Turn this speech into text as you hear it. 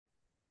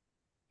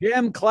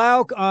Jim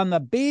Clouk on the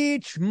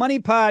Beach Money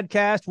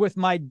Podcast with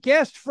my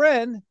guest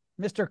friend,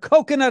 Mr.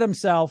 Coconut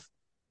himself.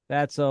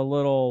 That's a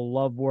little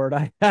love word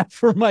I have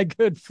for my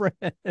good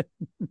friend,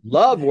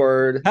 Love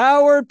word.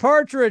 Howard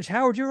Partridge.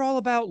 Howard, you're all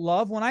about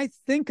love. When I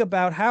think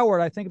about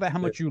Howard, I think about how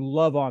much you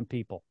love on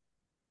people.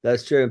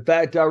 That's true. In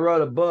fact, I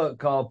wrote a book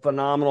called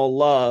Phenomenal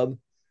Love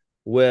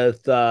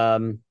with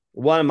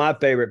one of my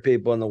favorite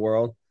people in the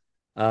world,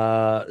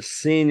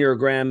 Senior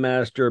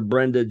Grandmaster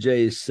Brenda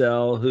J.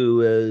 Sell,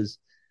 who is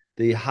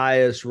the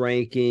highest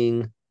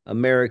ranking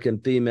American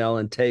female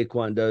in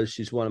Taekwondo.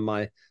 She's one of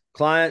my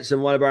clients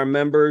and one of our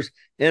members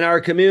in our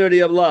community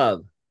of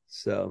love.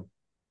 So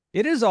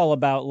It is all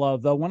about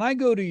love, though. When I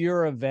go to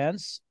your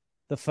events,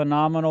 the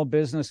Phenomenal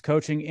Business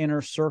Coaching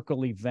Inner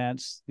Circle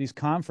events, these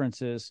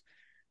conferences,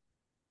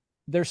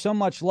 there's so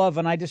much love.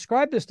 And I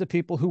describe this to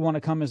people who want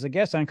to come as a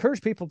guest. I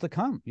encourage people to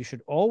come. You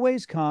should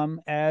always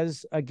come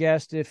as a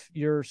guest if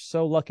you're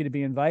so lucky to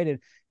be invited.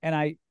 And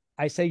I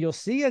say, you'll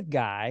see a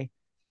guy,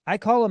 I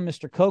call him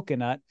Mr.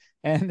 Coconut,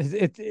 and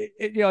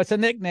it's a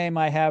nickname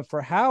I have for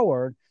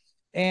Howard.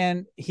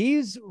 And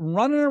he's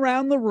running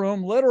around the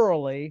room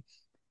literally,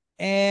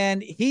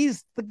 and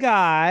he's the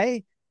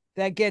guy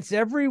that gets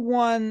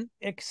everyone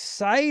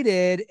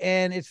excited,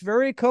 and it's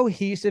very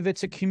cohesive.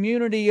 It's a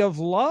community of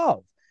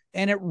love.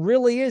 And it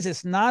really is.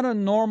 It's not a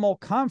normal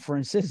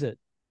conference, is it?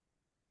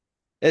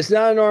 it's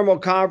not a normal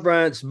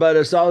conference, but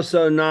it's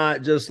also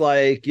not just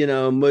like,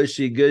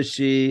 mushy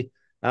gushy.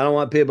 I don't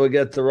want people to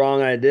get the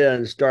wrong idea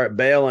and start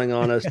bailing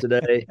on us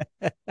today.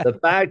 The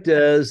fact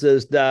is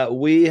that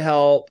we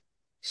help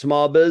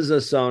small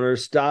business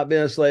owners stop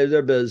being a slave to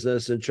their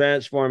business and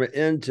transform it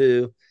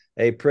into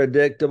a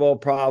predictable,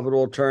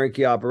 profitable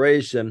turnkey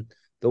operation.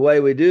 The way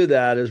we do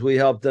that is we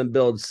help them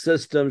build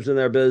systems in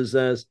their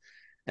business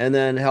and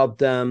then help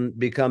them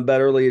become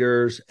better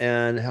leaders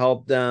and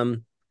help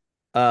them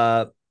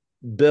uh,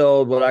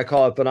 build what I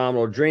call a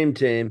phenomenal dream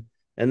team.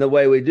 And the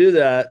way we do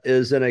that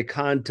is in a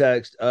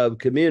context of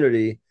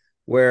community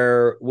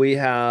where we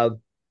have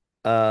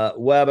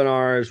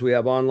webinars, we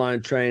have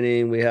online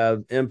training, we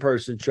have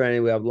in-person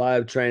training, we have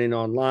live training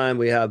online,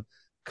 we have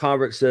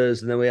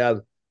conferences, and then we have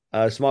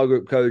small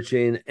group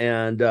coaching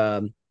and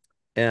one-on-one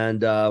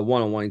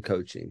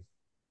coaching.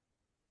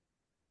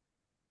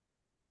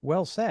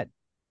 Well said.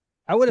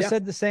 I would have Yeah,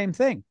 said the same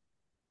thing,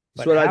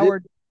 that's but what I do.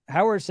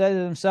 Howard said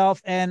it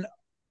himself. And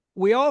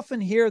we often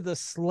hear the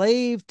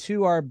slave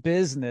to our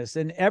business,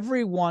 and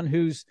everyone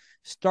who's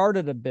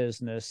started a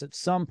business at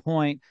some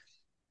point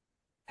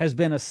has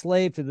been a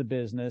slave to the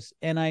business.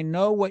 And I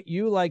know what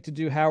you like to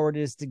do, Howard,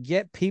 is to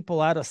get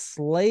people out of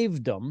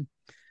slavedom,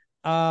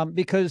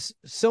 because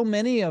so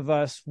many of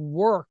us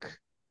work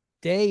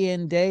day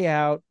in, day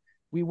out.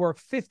 We work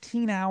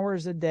 15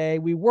 hours a day.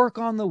 We work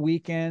on the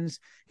weekends.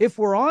 If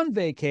we're on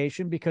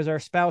vacation because our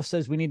spouse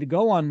says we need to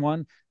go on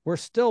one, we're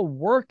still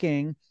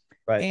working.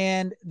 Right.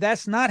 And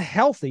that's not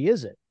healthy,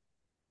 is it?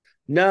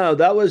 No,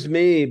 that was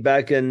me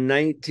back in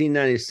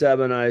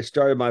 1997. I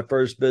started my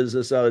first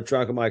business out of the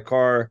trunk of my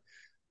car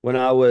when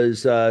I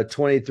was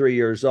 23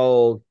 years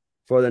old.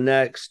 For the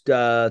next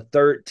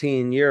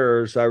 13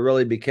 years, I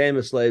really became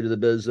a slave to the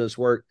business,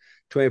 worked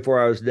 24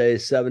 hours a day,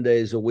 7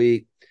 days a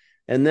week.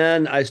 And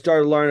then I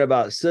started learning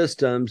about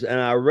systems, and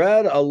I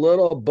read a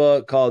little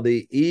book called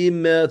The E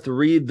Myth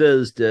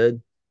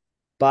Revisited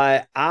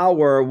by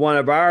one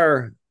of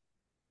our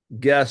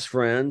guest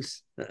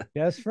friends,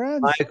 Yes,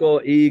 friends.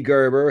 Michael E.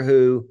 Gerber,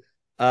 who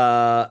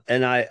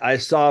and I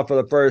saw for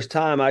the first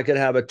time I could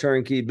have a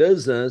turnkey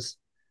business.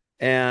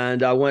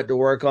 And I went to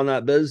work on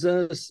that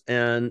business.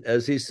 And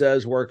as he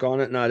says, work on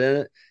it, not in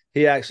it.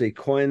 He actually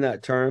coined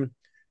that term.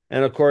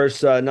 And of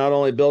course, not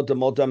only built a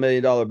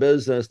multi-million-dollar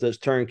business that's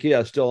turnkey,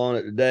 I still own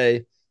it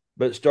today,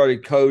 but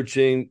started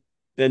coaching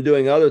and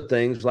doing other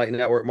things like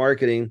network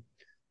marketing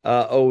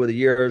over the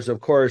years. Of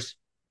course,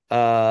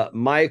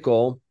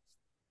 Michael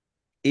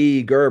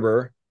E.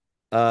 Gerber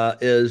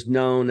is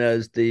known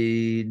as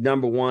the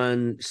number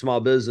one small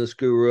business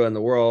guru in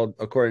the world,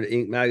 according to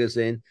Inc.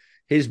 magazine.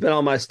 He's been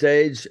on my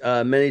stage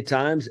many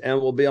times and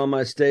will be on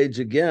my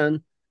stage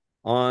again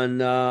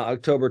on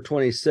October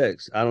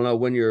 26th. I don't know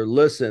when you're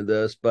listening to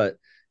this, but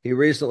he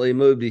recently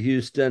moved to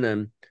Houston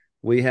and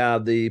we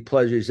have the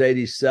pleasure. He's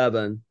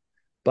 87.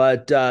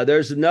 But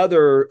there's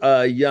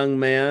another young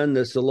man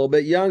that's a little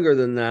bit younger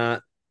than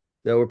that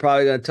we're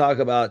probably going to talk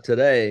about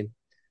today.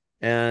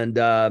 And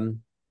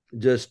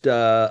just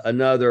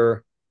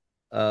another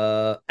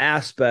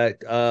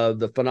aspect of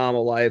the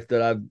phenomenal life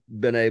that I've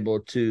been able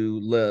to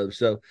live.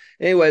 So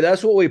anyway,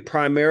 that's what we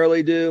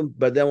primarily do.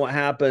 But then what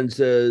happens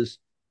is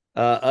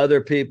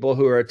other people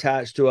who are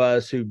attached to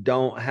us who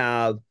don't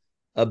have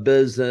a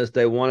business,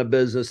 they want a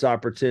business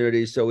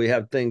opportunity. So we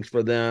have things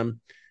for them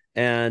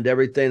and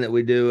everything that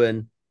we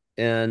do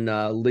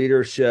in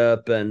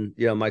leadership. And,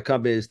 my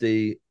company is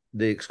the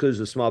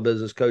exclusive small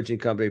business coaching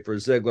company for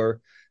Ziegler.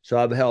 So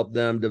I've helped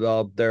them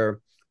develop their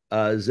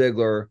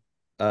Ziegler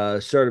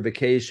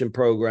certification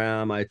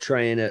program. I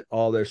train at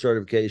all their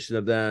certification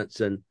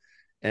events, and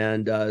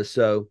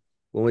so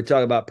when we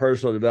talk about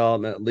personal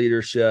development,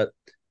 leadership,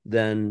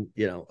 then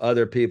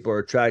other people are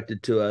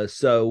attracted to us.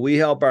 So we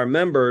help our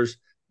members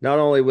not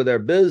only with their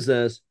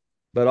business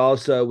but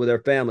also with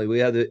their family. We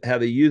have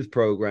a youth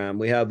program.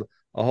 We have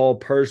a whole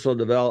personal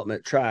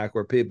development track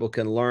where people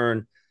can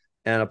learn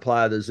and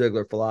apply the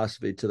Ziglar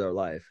philosophy to their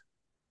life.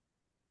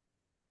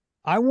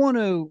 I want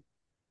to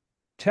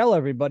tell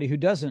everybody who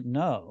doesn't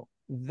know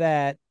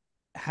that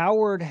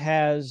Howard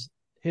has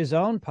his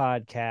own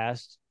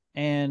podcast,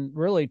 and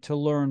really to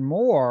learn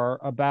more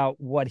about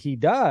what he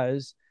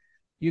does,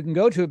 you can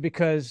go to it,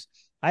 because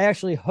I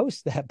actually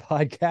host that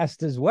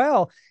podcast as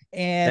well.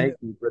 And thank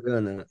you for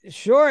doing that.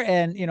 sure.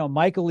 And,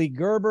 Michael Lee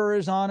Gerber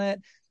is on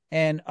it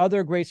and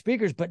other great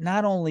speakers. But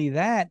not only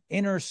that,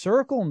 Inner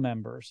Circle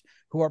members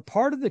who are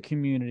part of the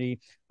community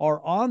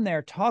are on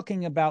there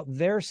talking about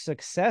their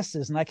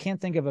successes. And I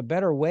can't think of a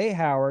better way,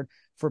 Howard,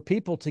 for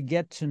people to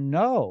get to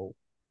know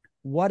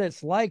what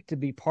it's like to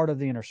be part of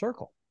the Inner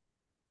Circle.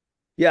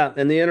 Yeah.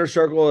 And the Inner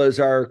Circle is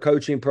our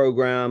coaching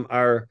program.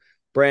 Our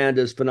brand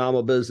is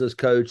Phenomenal Business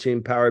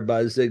Coaching, powered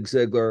by Zig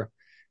Ziglar.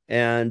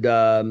 And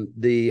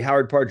the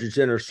Howard Partridge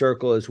Inner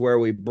Circle is where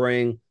we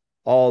bring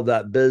all of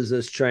that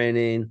business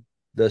training,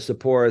 the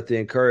support, the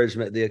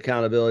encouragement, the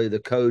accountability, the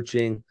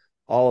coaching,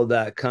 all of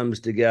that comes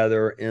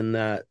together in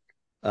that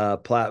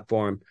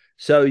platform.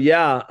 So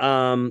yeah,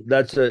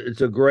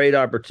 it's a great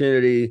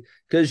opportunity,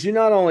 because you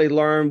not only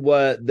learn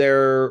what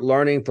they're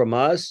learning from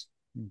us,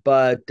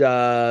 but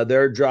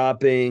they're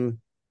dropping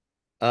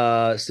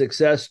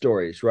success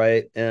stories,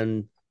 right?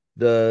 And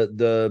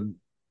the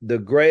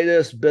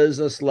greatest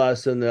business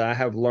lesson that I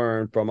have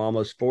learned from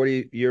almost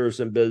 40 years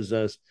in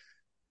business,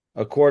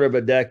 a quarter of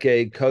a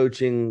decade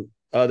coaching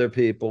other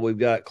people. We've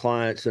got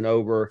clients in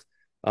over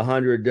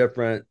 100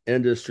 different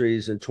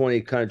industries in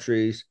 20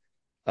 countries,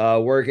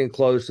 working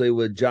closely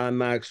with John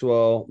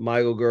Maxwell,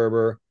 Michael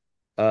Gerber,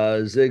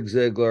 Zig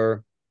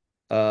Ziglar,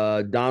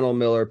 Donald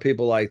Miller,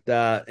 people like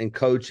that, and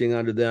coaching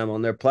under them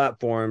on their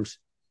platforms,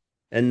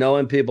 and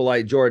knowing people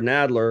like Jordan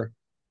Adler.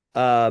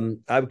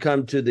 I've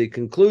come to the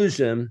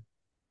conclusion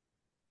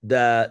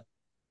that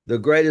the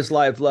greatest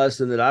life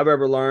lesson that I've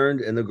ever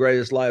learned, and the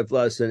greatest life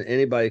lesson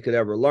anybody could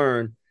ever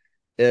learn,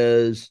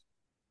 is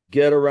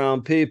get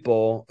around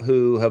people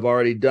who have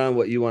already done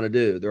what you want to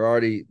do. They're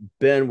already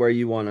been where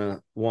you want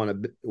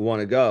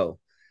to go.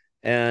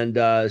 And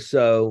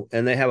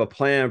and they have a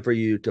plan for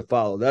you to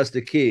follow. That's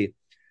the key.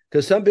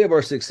 Because some people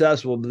are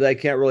successful, but they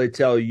can't really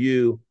tell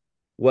you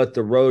what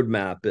the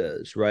roadmap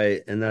is,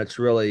 right? And that's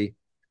really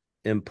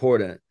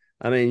important.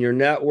 I mean, your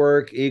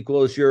network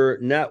equals your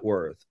net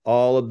worth.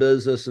 All of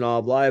business and all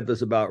of life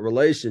is about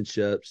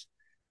relationships.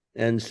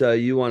 And so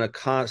you want to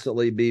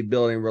constantly be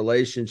building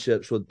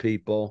relationships with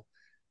people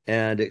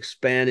and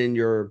expanding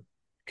your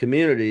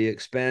community,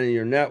 expanding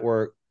your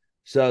network,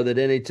 so that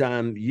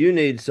anytime you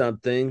need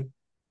something,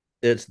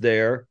 it's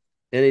there.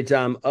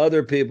 Anytime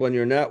other people in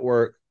your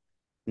network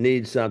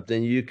need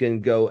something, you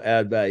can go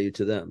add value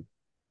to them.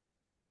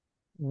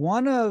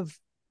 One of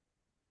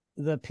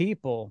the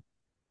people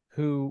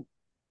who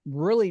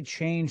really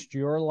changed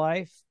your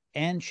life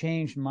and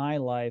changed my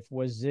life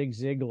was Zig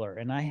Ziglar.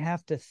 And I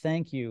have to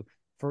thank you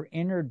for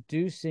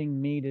introducing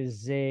me to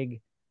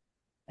Zig.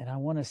 And I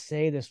want to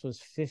say this was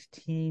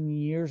 15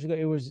 years ago.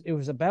 It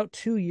was about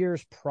 2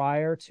 years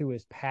prior to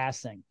his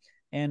passing.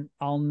 And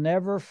I'll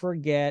never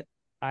forget,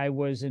 I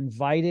was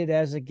invited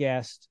as a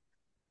guest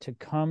to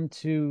come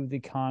to the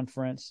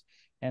conference,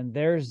 and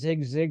there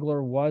Zig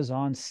Ziglar was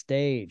on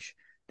stage.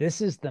 This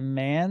is the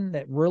man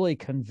that really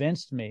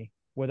convinced me,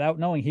 without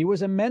knowing. He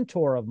was a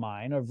mentor of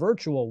mine, a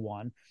virtual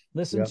one.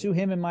 Listened to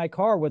him in my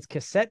car with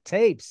cassette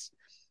tapes.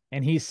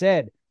 And he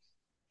said,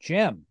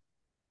 Jim,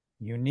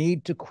 you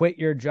need to quit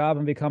your job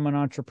and become an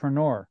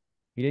entrepreneur.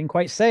 He didn't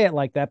quite say it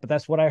like that, but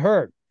that's what I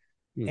heard.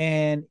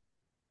 And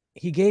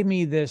he gave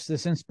me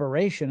this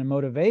inspiration and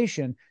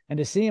motivation. And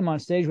to see him on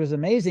stage was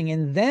amazing.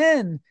 And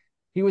then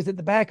he was at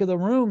the back of the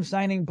room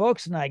signing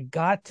books, and I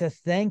got to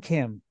thank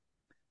him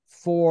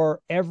for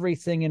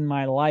everything in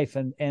my life.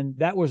 And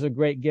that was a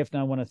great gift.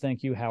 And I want to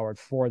thank you, Howard,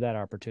 for that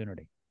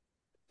opportunity.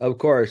 Of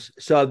course.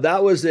 So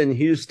that was in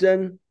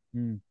Houston.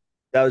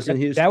 That was in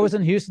Houston. That was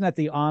in Houston at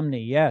the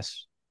Omni.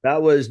 Yes.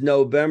 That was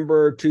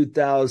November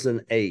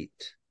 2008.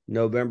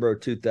 November of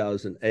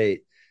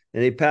 2008.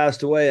 And he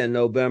passed away in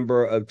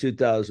November of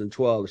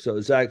 2012. So it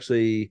was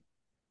actually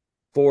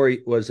 4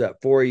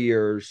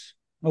 years?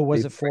 Oh,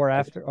 was it 4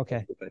 after?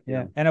 Okay.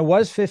 Yeah. And it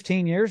was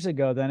 15 years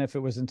ago then, if it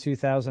was in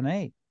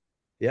 2008.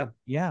 Yeah.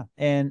 Yeah.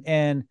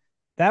 And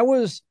that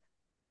was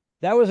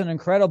an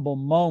incredible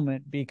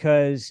moment,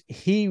 because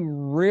he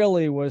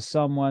really was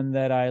someone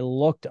that I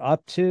looked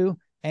up to,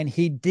 and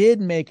he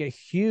did make a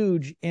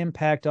huge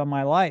impact on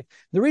my life.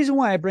 The reason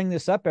why I bring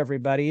this up,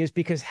 everybody, is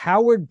because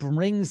Howard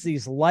brings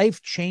these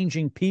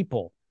life-changing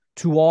people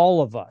to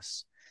all of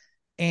us.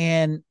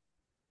 And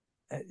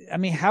I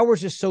mean,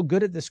 Howard's just so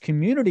good at this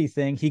community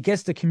thing. He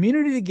gets the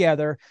community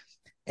together,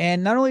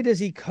 and not only does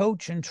he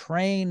coach and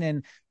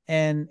train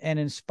and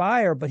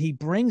inspire, but he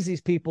brings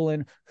these people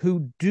in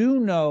who do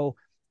know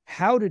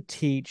how to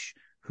teach,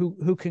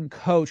 who can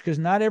coach, because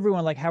not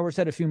everyone, like Howard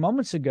said a few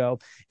moments ago,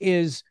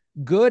 is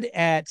good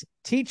at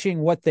teaching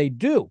what they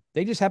do.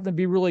 They just happen to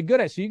be really good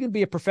at it. So you can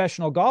be a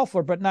professional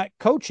golfer, but not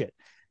coach it,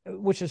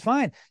 which is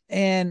fine.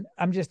 And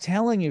I'm just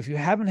telling you, if you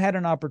haven't had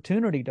an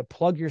opportunity to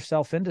plug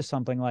yourself into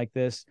something like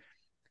this,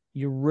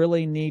 you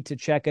really need to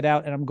check it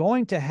out. And I'm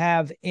going to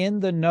have in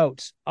the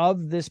notes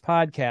of this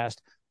podcast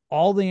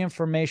all the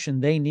information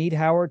they need,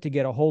 Howard, to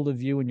get a hold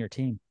of you and your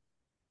team.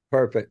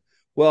 Perfect.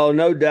 Well,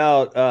 no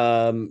doubt,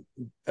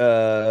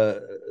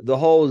 the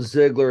whole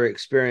Ziegler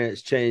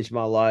experience changed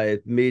my life.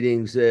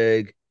 Meeting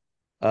Zig,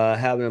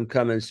 having him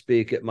come and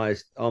speak at my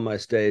on my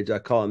stage. I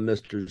call him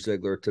Mr.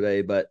 Ziegler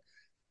today, but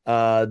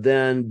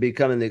then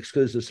becoming the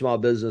exclusive small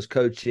business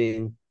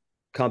coaching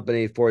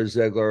company for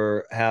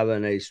Ziegler,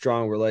 having a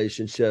strong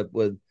relationship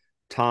with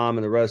Tom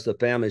and the rest of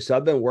the family. So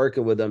I've been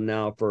working with them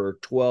now for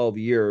 12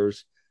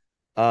 years.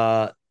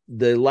 The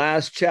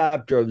last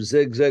chapter of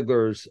Zig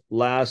Ziglar's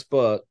last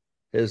book,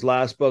 his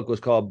last book was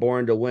called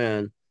Born to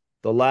Win.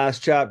 The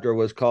last chapter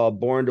was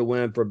called Born to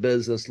Win for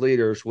Business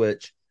Leaders,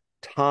 which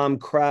Tom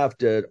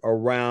crafted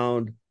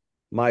around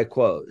my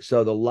quote.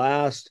 So the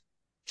last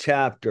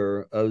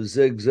chapter of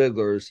Zig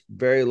Ziglar's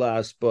very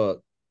last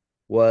book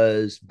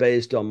was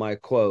based on my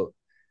quote.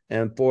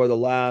 And for the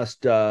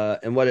last,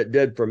 and what it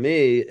did for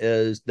me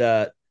is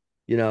that,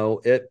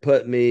 it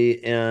put me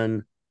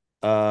in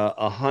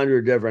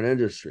 100 different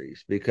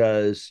industries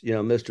because,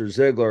 Mr.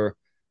 Ziegler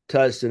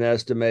touched an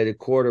estimated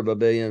 250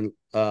 million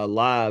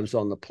lives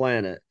on the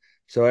planet.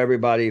 So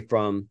everybody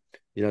from,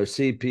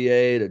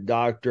 CPA to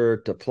doctor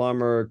to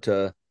plumber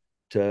to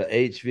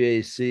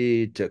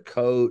HVAC to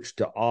coach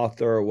to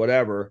author or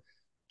whatever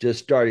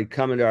just started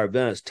coming to our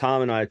events.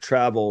 Tom and I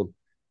traveled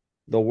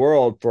the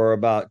world for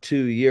about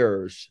 2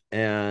 years.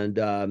 And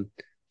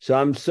so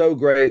I'm so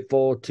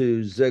grateful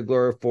to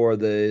Ziegler for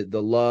the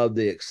love,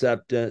 the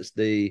acceptance,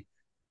 the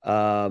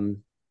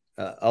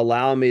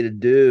allowing me to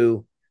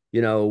do,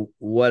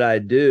 what I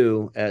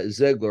do at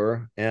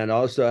Ziegler, and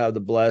also have the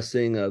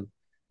blessing of,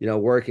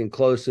 working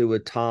closely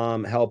with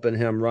Tom, helping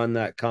him run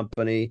that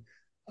company.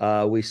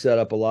 We set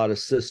up a lot of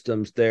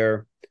systems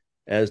there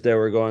as they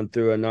were going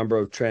through a number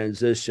of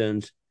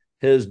transitions.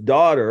 His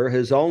daughter,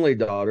 his only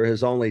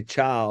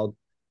child,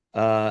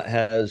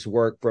 has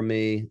worked for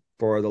me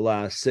for the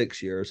last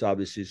 6 years.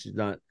 Obviously, she's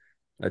not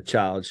a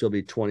child. She'll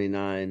be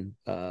 29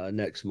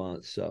 next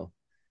month. So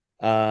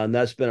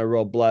that's been a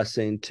real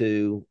blessing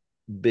to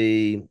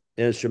be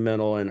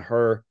instrumental in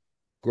her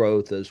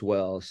growth as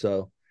well.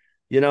 So,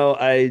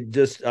 I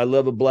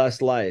live a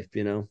blessed life.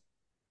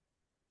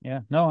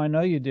 Yeah, no, I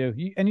know you do.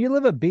 And you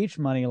live a beach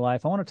money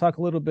life. I want to talk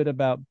a little bit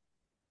about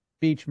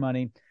beach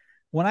money.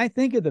 When I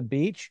think of the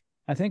beach,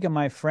 I think of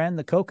my friend,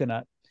 the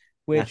coconut,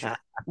 which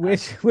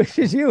which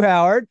is you,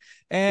 Howard.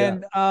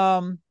 And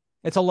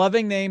it's a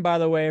loving name, by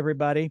the way,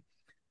 everybody.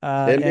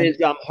 It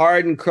means I'm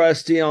hard and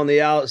crusty on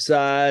the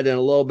outside and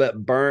a little bit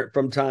burnt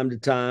from time to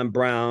time,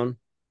 brown.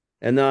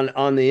 And then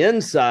on the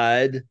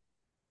inside,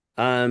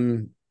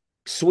 I'm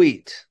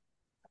sweet.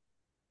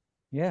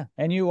 Yeah,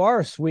 and you are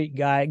a sweet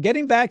guy.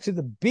 Getting back to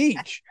the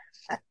beach,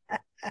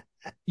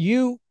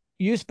 you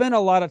spent a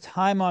lot of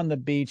time on the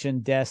beach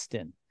in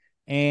Destin,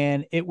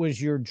 and it was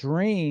your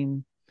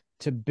dream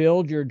to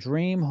build your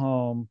dream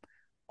home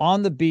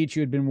on the beach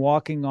you had been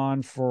walking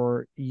on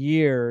for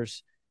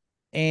years.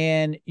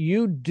 And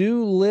you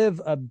do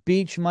live a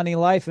beach money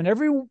life, and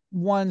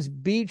everyone's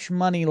beach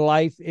money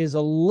life is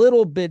a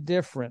little bit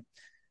different.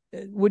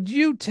 Would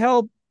you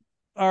tell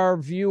our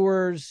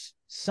viewers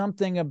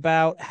something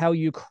about how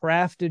you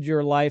crafted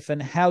your life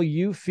and how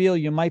you feel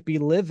you might be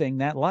living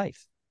that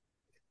life?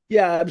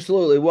 Yeah,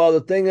 absolutely. Well,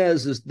 the thing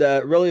is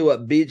that really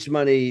what beach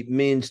money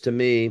means to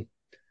me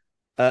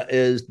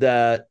is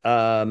that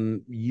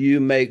you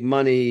make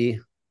money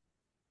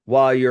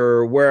while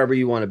you're wherever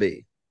you want to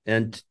be.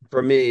 And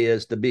for me,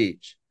 it's the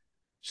beach.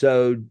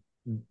 So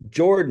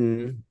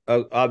Jordan,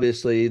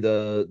 obviously,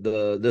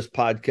 the this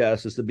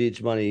podcast is the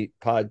Beach Money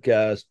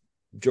podcast.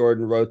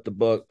 Jordan wrote the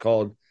book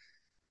called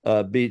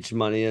Beach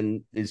Money,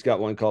 and he's got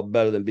one called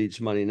Better Than Beach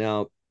Money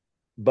now.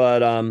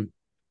 But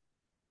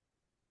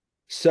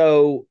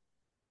so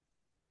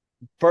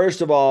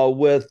first of all,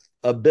 with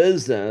a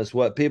business,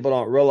 what people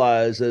don't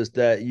realize is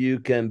that you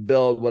can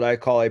build what I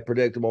call a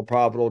predictable,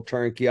 profitable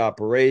turnkey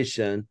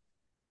operation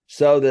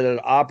so that it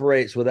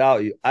operates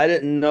without you. I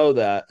didn't know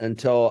that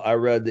until I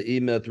read the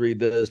E-Myth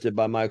Revisited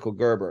by Michael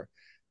Gerber.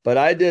 But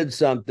I did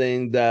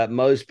something that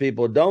most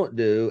people don't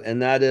do,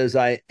 and that is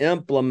I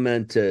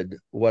implemented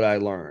what I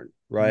learned,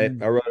 right?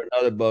 I wrote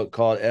another book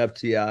called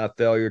FTI,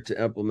 Failure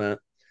to Implement.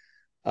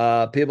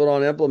 People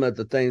don't implement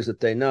the things that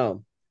they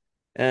know.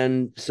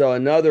 And so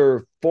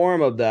another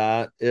form of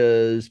that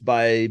is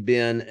by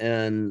being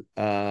in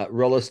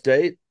real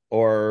estate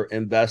or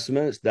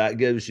investments. That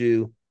gives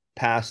you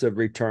passive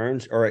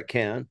returns, or it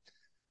can.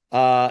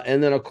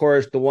 And then, of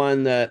course, the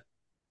one that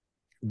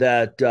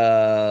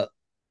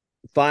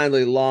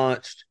finally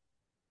launched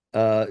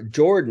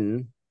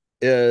Jordan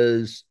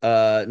is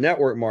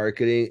network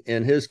marketing.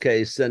 In his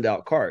case, send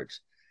out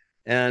cards.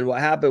 And what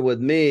happened with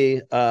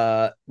me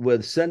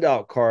with send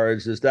out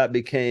cards is that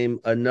became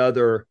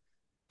another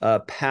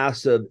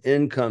passive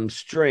income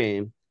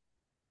stream.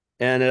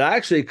 And it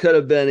actually could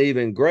have been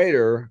even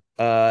greater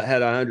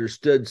had I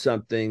understood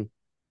something,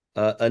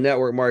 a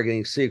network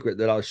marketing secret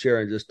that I'll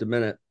share in just a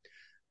minute.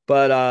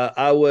 But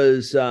I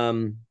was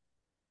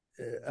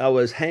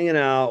hanging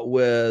out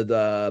with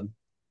a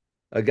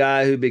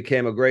guy who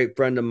became a great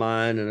friend of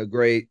mine and a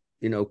great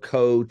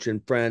coach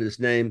and friend. His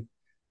name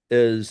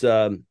is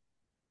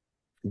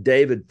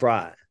David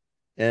Fry.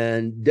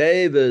 And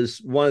Dave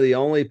is one of the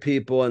only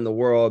people in the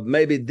world,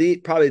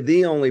 probably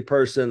the only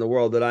person in the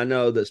world that I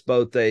know that's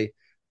both a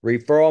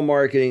referral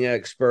marketing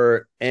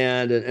expert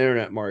and an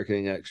internet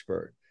marketing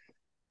expert.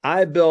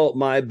 I built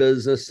my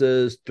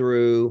businesses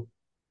through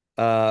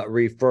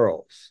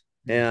referrals,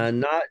 and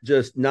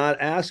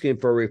not asking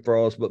for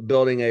referrals, but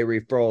building a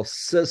referral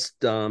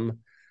system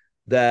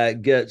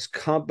that gets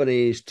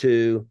companies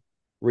to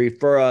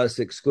refer us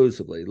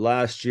exclusively.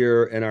 Last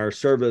year in our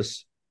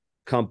service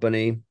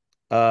company,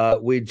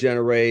 we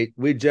generate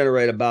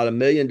about $1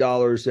 million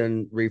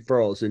in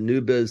referrals in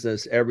new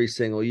business every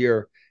single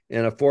year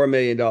in a $4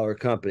 million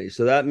company.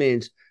 So that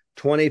means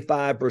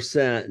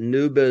 25%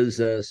 new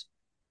business,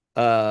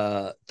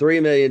 $3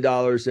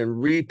 million in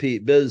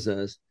repeat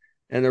business.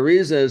 And the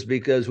reason is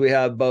because we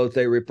have both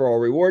a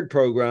referral reward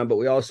program, but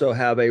we also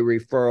have a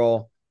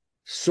referral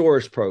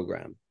source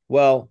program.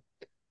 Well,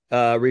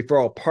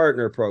 referral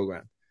partner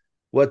program.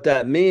 What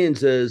that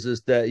means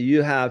is that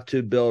you have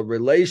to build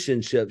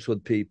relationships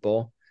with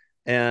people.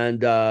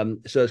 And so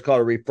it's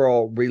called a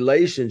referral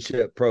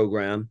relationship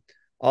program.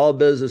 All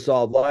business,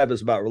 all life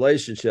is about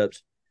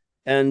relationships.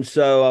 And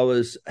so I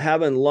was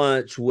having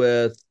lunch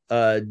with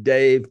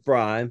Dave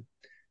Fry,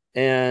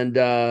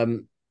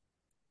 and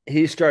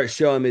he starts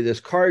showing me this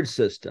card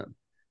system,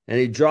 and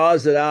he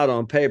draws it out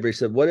on paper. He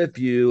said, "What if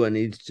you?"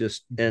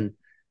 And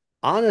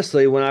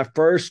honestly, when I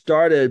first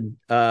started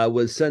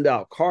with Send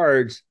Out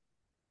Cards,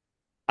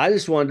 I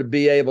just wanted to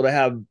be able to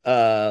have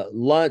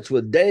lunch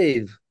with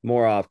Dave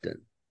more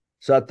often.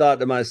 So I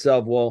thought to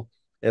myself, well,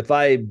 if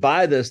I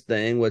buy this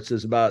thing, which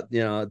is about,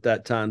 at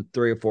that time,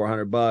 $300 or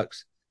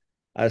 $400,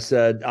 I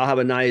said, I'll have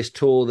a nice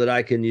tool that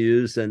I can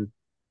use,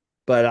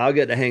 but I'll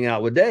get to hang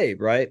out with Dave,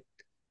 right?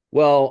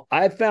 Well,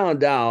 I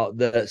found out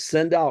that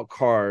Send Out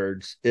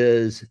Cards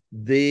is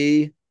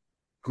the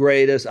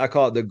greatest, I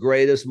call it the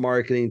greatest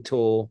marketing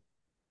tool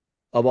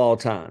of all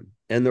time.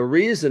 And the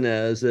reason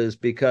is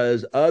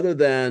because other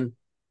than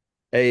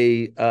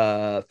a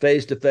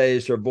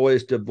face-to-face or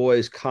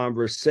voice-to-voice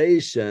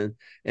conversation,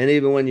 and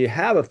even when you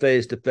have a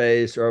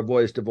face-to-face or a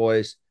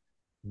voice-to-voice,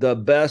 the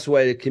best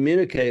way to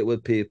communicate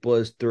with people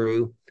is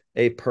through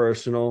a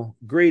personal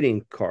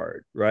greeting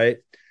card, right?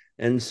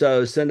 And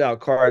so Send Out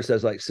Cards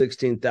has like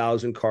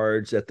 16,000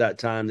 cards at that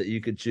time that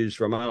you could choose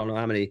from. I don't know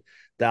how many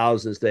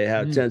thousands they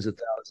have, tens of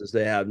thousands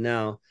they have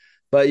now,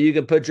 but you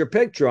can put your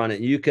picture on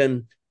it. You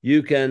can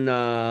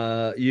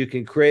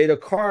create a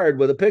card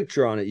with a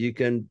picture on it. You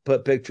can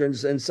put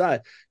pictures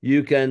inside.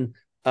 You can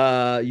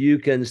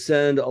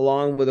send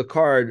along with a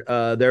card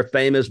their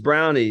famous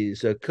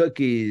brownies,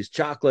 cookies,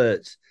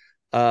 chocolates,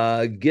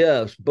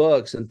 gifts,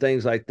 books, and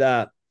things like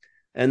that.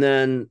 And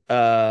then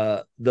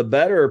the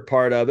better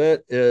part of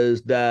it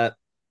is that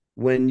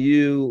when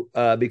you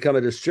become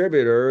a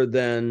distributor,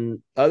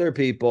 then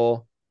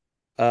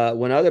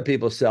when other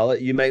people sell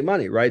it, you make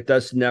money, right?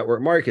 That's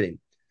network marketing.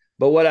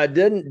 But what I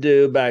didn't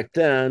do back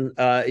then,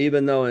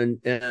 even though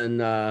in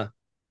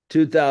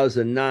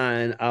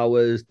 2009, I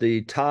was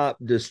the top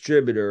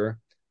distributor,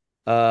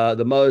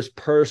 the most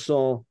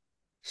personal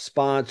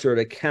sponsored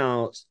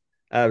accounts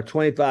out of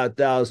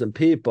 25,000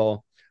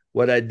 people,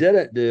 what I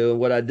didn't do and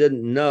what I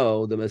didn't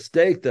know, the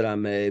mistake that I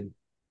made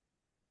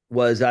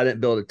was I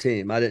didn't build a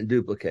team. I didn't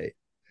duplicate.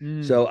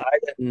 So I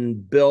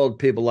didn't build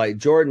people like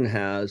Jordan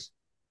has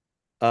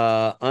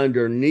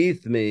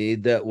underneath me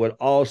that would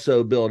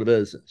also build a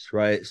business,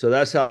 right? So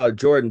that's how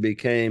Jordan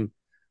became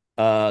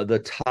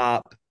the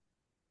top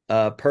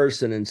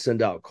person in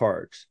Send Out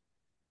Cards.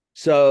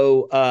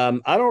 So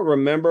I don't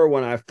remember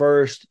when I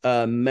first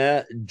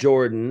met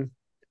Jordan,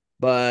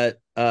 but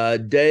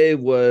Dave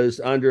was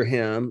under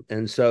him.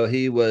 And so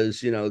he was,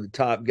 the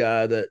top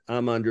guy that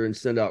I'm under in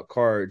Send Out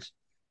Cards.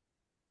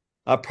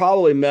 I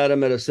probably met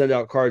him at a Send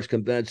Out Cards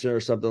convention or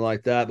something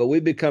like that, but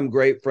we become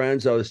great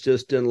friends. I was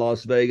just in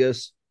Las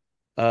Vegas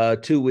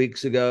 2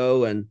 weeks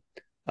ago, and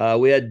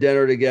we had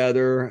dinner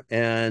together,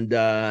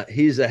 and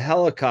he's a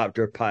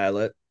helicopter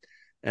pilot.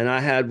 And I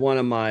had one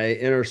of my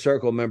inner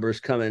circle members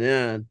coming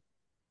in,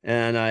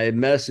 and I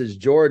messaged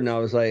Jordan. I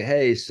was like,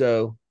 hey,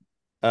 so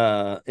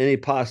any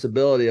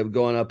possibility of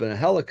going up in a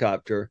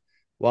helicopter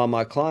while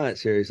my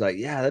client's here? He's like,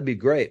 yeah, that'd be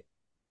great.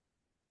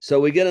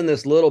 So we get in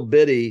this little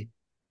bitty,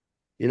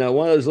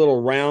 one of those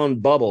little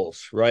round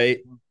bubbles, right?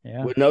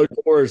 Yeah. With no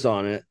doors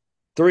on it.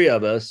 Three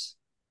of us,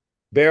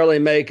 barely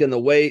making the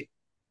weight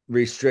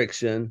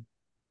restriction.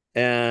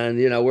 And,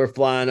 we're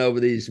flying over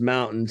these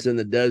mountains in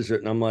the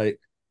desert. And I'm like,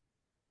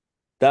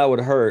 that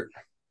would hurt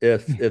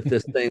if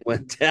this thing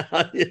went down,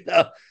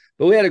 But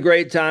we had a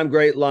great time,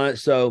 great lunch.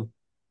 So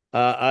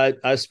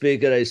I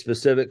speak at a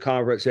specific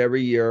conference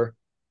every year.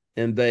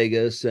 in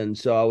Vegas, and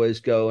so I always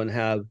go and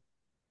have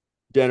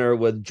dinner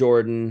with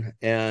Jordan,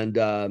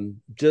 and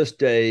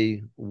just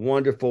a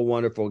wonderful,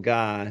 wonderful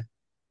guy,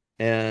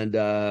 and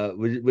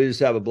we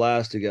just have a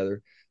blast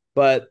together.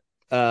 But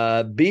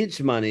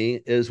beach money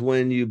is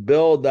when you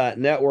build that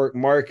network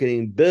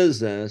marketing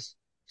business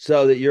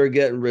so that you're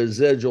getting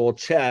residual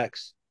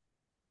checks.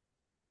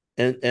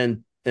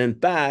 And in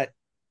fact,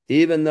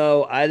 even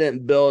though I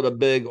didn't build a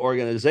big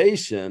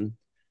organization,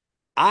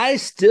 I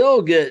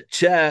still get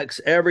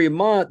checks every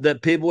month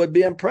that people would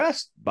be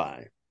impressed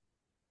by.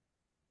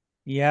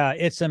 Yeah,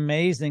 it's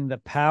amazing the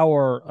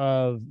power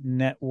of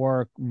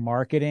network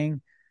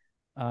marketing.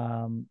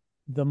 Um,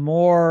 the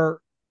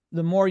more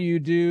the more you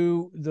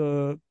do,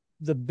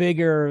 the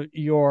bigger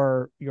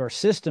your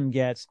system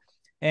gets.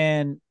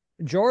 And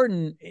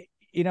Jordan,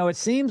 it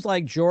seems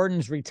like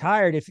Jordan's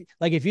retired. If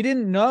you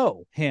didn't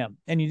know him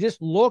and you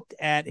just looked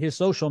at his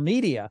social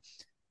media,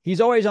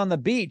 he's always on the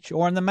beach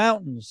or in the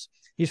mountains.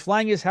 He's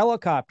flying his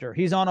helicopter.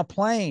 He's on a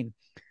plane.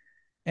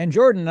 And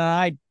Jordan and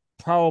I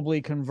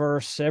probably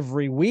converse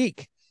every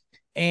week.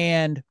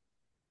 And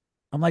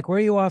I'm like, where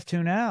are you off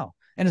to now?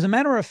 And as a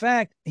matter of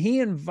fact, he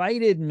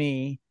invited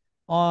me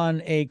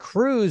on a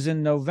cruise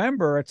in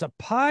November. It's a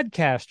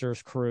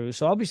podcaster's cruise.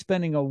 So I'll be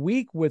spending a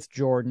week with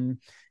Jordan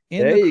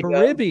in There the you go.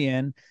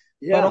 Caribbean.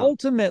 But Yeah.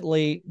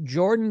 ultimately,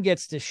 Jordan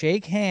gets to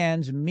shake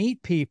hands,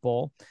 meet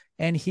people,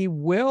 and he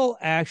will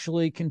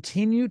actually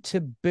continue to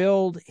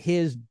build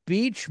his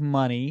beach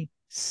money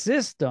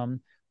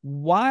system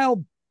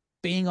while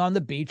being on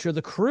the beach or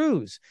the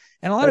cruise.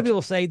 And a lot of That's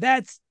people say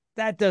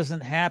that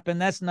doesn't happen.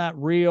 That's not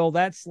real.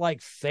 That's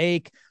like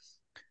fake.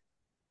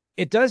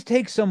 It does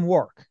take some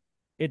work.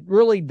 It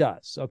really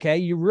does. Okay.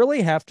 You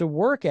really have to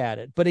work at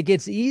it, but it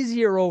gets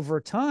easier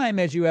over time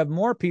as you have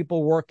more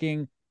people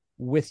working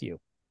with you.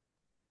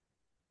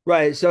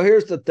 right. So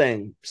here's the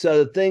thing.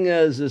 So the thing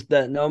is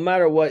that no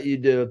matter what you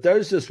do, if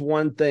there's just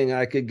one thing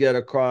I could get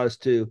across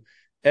to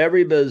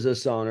every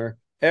business owner,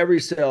 every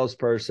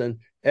salesperson,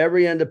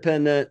 every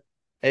independent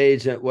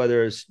agent,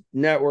 whether it's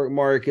network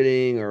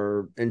marketing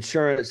or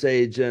insurance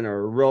agent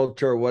or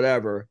realtor, or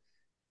whatever,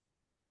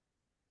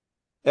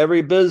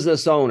 every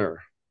business owner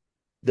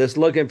that's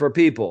looking for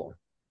people,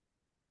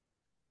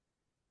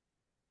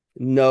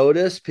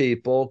 notice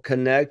people,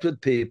 connect with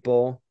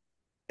people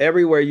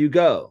everywhere you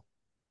go.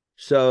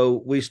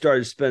 So we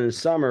started spending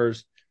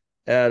summers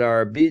at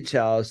our beach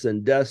house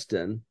in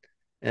Destin.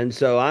 And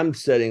so I'm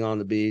sitting on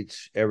the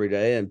beach every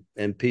day,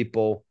 and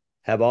people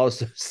have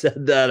also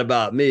said that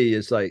about me.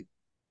 It's like,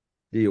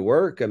 do you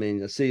work? I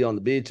mean, I see you on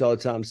the beach all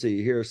the time, see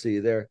you here, see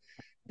you there.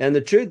 And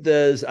the truth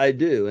is, I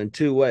do in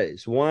two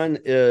ways. One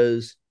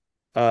is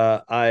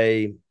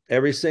I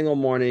every single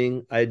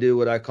morning I do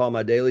what I call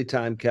my daily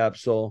time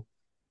capsule,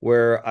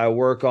 where I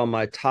work on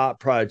my top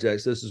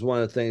projects. This is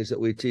one of the things that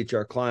we teach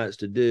our clients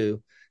to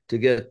do to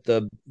get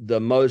the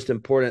most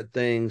important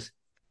things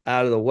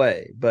out of the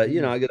way. But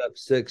Mm. I get up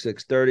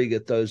 6:30,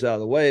 get those out of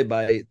the way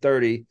by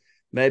 8:30.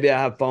 Maybe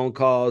I have phone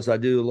calls. I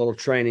do a little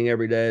training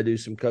every day. I do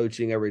some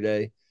coaching every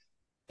day.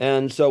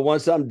 And so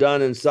once I'm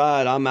done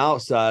inside, I'm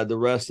outside the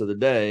rest of the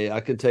day. I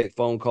can take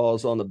phone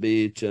calls on the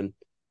beach. And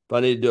if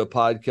I need to do a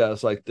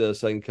podcast like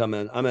this, I can come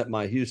in. I'm at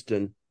my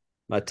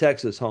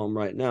Texas home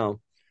right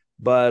now.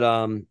 But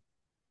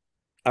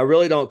I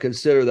really don't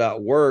consider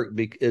that work.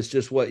 It's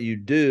just what you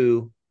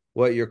do,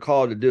 what you're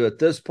called to do. At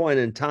this point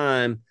in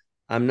time,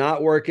 I'm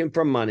not working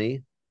for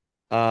money.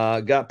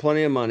 Got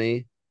plenty of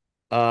money.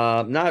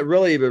 Not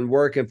really even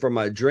working for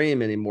my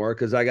dream anymore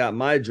because I got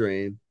my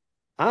dream.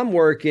 I'm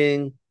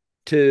working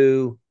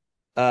to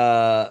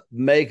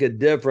make a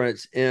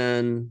difference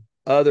in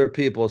other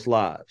people's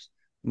lives,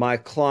 my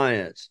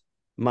clients,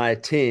 my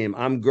team.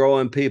 I'm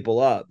growing people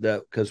up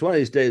that because one of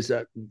these days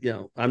that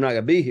I'm not going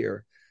to be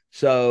here,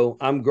 so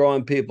I'm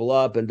growing people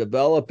up and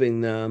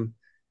developing them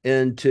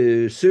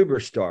into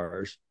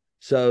superstars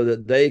so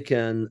that they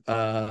can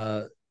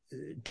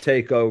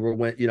take over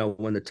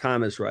when the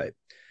time is right.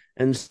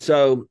 And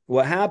so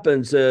what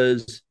happens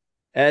is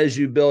as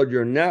you build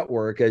your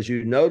network, as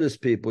you notice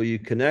people, you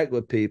connect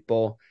with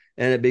people,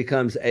 and it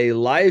becomes a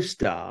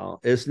lifestyle.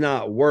 It's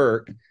not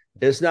work.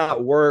 It's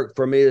not work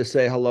for me to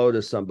say hello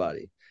to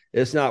somebody.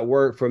 It's not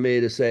work for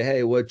me to say,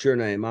 hey, what's your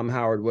name? I'm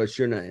Howard. What's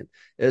your name?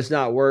 It's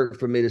not work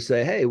for me to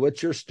say, hey,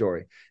 what's your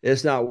story?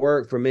 It's not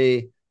work for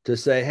me to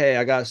say, hey,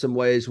 I got some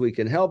ways we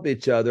can help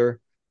each other.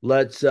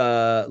 Let's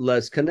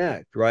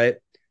connect, right?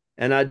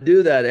 And I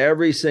do that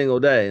every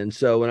single day. And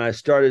so when I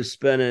started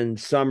spending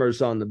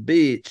summers on the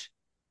beach,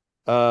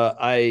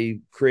 I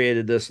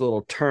created this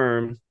little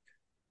term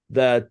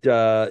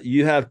that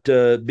you have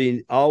to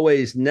be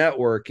always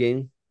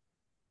networking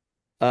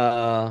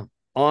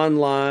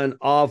online,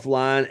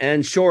 offline,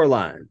 and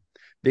shoreline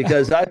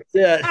because I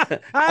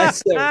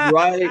sit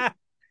right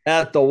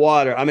at the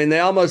water. I mean, they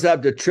almost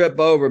have to trip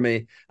over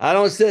me. I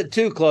don't sit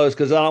too close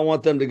because I don't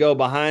want them to go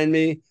behind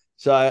me.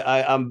 So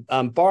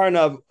I'm far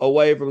enough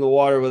away from the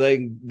water where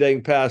they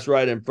can pass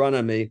right in front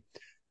of me,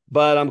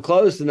 but I'm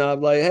close enough.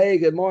 Like, hey,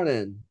 good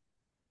morning.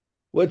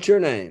 What's your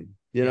name?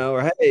 Yeah.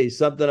 or hey,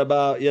 something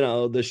about,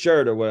 the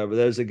shirt or whatever.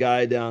 There's a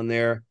guy down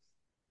there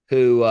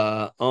who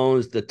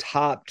owns the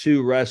top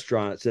two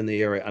restaurants in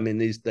the area. I mean,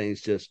 these things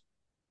just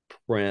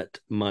print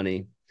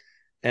money.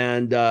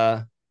 And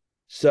one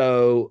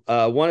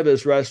of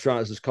his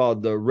restaurants is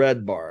called the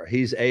Red Bar.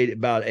 He's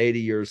about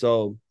 80 years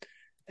old.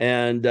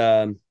 And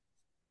I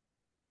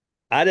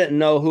didn't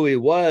know who he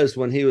was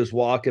when he was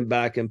walking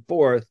back and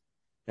forth.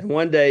 And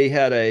one day he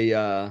had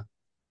a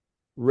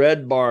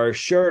Red Bar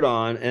shirt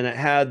on, and it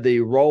had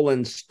the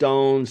Rolling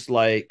Stones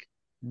like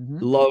Mm-hmm.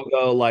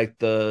 logo, like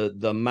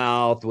the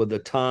mouth with the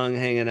tongue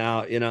hanging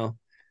out.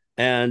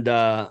 And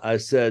I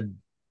said,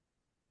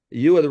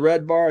 "You with the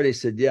Red Bar?" And he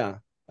said, "Yeah."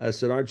 I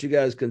said, "Aren't you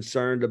guys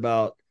concerned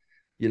about,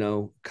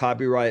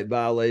 copyright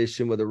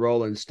violation with the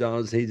Rolling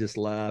Stones?" He just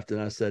laughed, and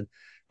I said,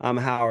 "I'm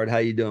Howard. How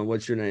you doing?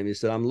 What's your name?" He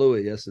said, "I'm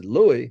Louis." I said,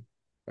 "Louis,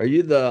 are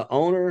you the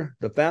owner,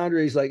 the founder?"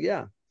 He's like,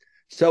 "Yeah."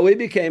 So we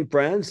became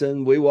friends,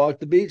 and we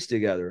walked the beach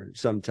together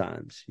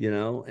sometimes.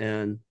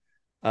 And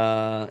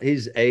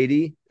he's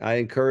 80. I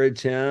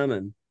encourage him,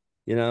 and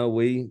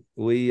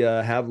we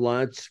have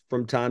lunch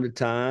from time to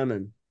time,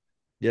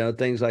 and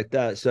things like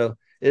that. So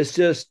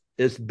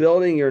it's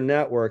building your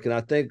network, and I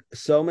think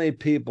so many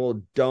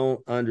people don't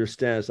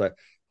understand. It's like,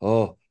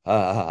 oh,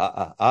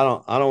 I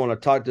don't want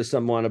to talk to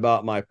someone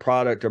about my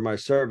product or my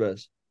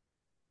service.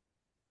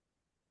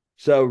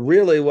 So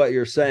really, what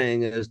you're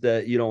saying is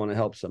that you don't want to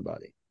help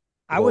somebody.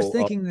 I was Well,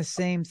 thinking the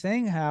same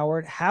thing,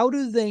 Howard. How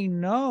do they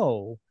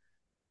know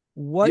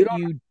you what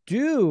you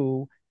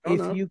do don't if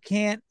know, you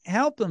can't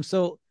help them?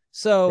 So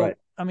right?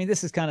 I mean,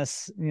 this is kind of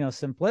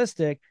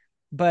simplistic,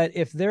 but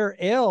if they're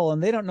ill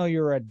and they don't know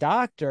you're a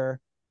doctor,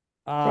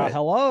 Right.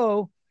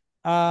 hello,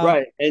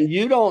 Right. And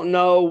you don't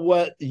know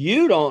what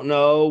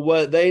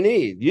they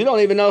need. You don't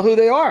even know who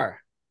they are.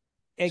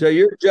 So e-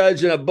 you're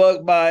judging a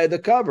book by the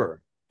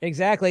cover.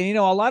 exactly.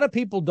 A lot of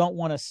people don't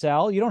want to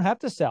sell. You don't have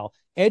to sell.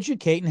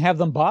 Educate and have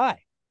them buy.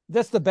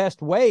 That's the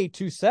best way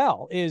to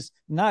sell is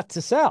not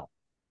to sell.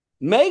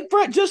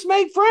 Just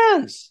make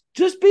friends.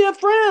 Just be a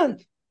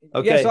friend. Yeah.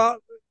 Okay. All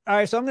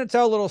right. So I'm going to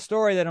tell a little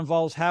story that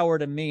involves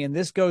Howard and me, and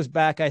this goes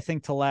back, I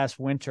think, to last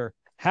winter.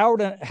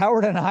 Howard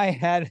and I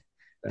had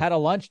a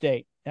lunch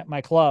date at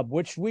my club,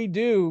 which we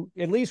do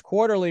at least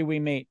quarterly. We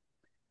meet,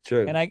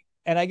 and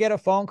True. I get a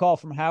phone call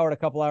from Howard a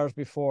couple hours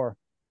before.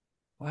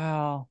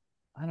 Wow,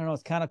 I don't know.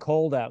 It's kind of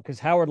cold out because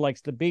Howard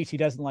likes the beach. He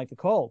doesn't like the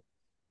cold.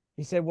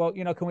 He said, "Well,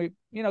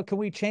 can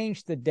we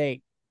change the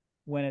date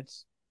when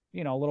it's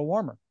a little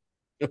warmer?"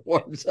 It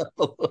warms up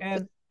a little bit.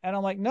 And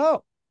I'm like,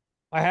 "No,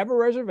 I have a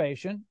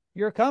reservation.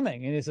 You're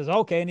coming." And he says,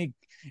 "Okay."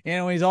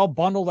 And he's all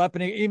bundled up,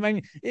 and I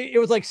mean, it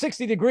was like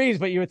 60 degrees,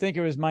 but you would think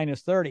it was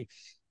minus 30.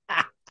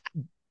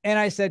 And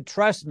I said,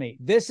 "Trust me,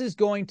 this is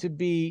going to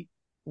be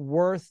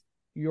worth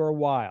your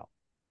while."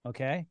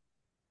 Okay.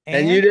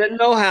 And you And didn't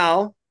know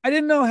how. I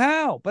didn't know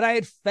how, but I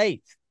had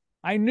faith.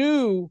 I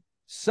knew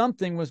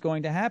something was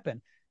going to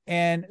happen.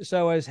 And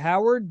so, as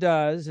Howard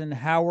does in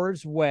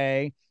Howard's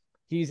way,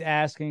 he's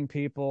asking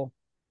people,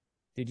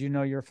 "Did you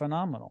know you're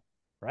phenomenal?"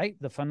 Right?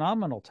 The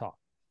phenomenal talk.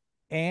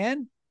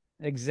 And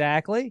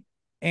exactly.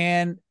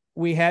 And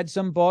we had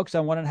some books. I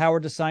wanted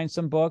Howard to sign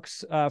some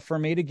books for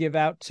me to give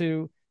out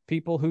to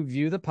people who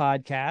view the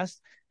podcast.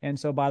 And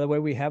so, by the way,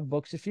 we have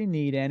books if you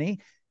need any.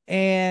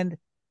 And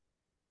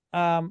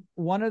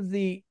one of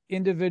the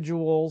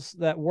individuals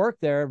that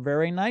worked there, a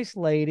very nice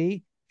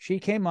lady, she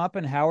came up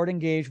and Howard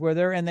engaged with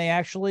her and they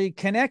actually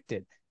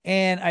connected.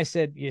 And I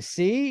said, "You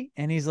see?"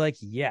 And he's like,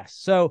 "Yes."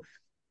 So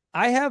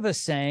I have a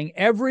saying,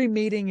 every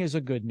meeting is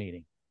a good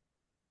meeting.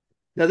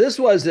 Now, this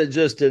wasn't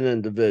just an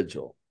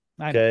individual.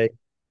 I know. Okay.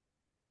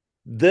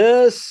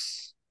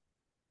 This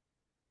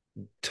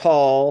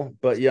tall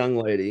but young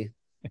lady.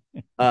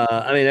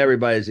 I mean,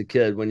 everybody's a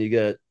kid when you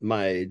get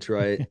my age,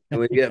 right? And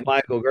when you get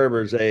Michael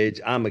Gerber's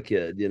age, I'm a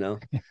kid.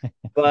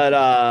 But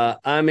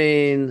I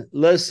mean,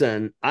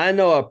 listen, I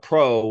know a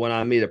pro when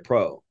I meet a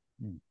pro.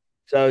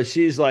 So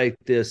she's like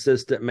the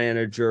assistant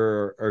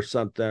manager or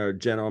something, or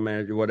general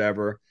manager,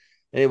 whatever.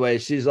 Anyway,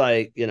 she's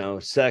like,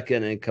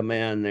 second in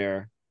command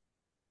there.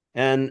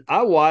 And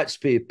I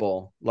watch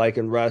people like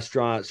in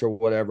restaurants or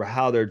whatever,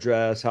 how they're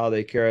dressed, how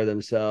they carry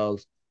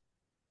themselves.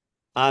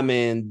 I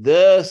mean,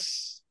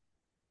 first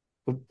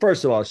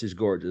of all, she's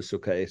gorgeous.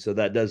 Okay. So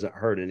that doesn't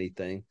hurt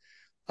anything.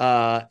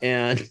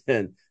 And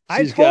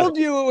I she's got, told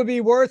you it would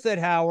be worth it,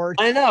 Howard.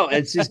 I know,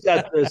 and she's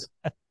got this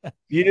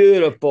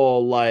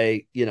beautiful,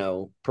 like,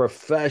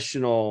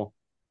 professional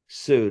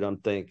suit. I'm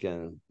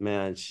thinking,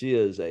 man, she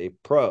is a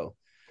pro.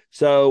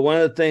 So one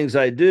of the things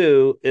I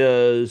do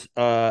is,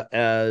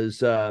 as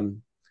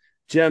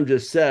Jim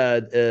just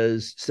said,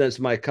 is since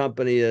my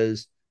company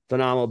is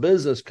phenomenal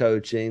business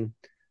coaching,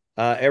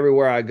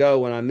 everywhere I go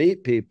when I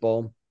meet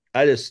people,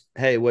 I just,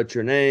 hey, what's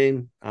your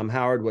name? I'm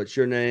Howard. What's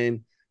your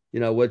name?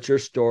 What's your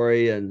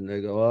story? And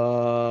they go,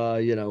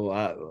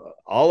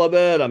 all of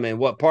it. I mean,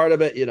 what part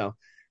of it?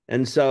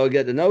 And so I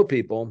get to know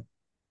people.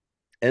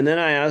 And then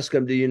I ask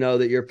them, do you know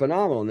that you're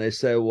phenomenal? And they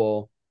say,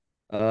 well,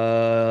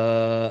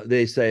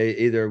 They say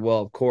either,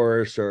 well, of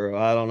course, or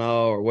I don't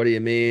know, or what do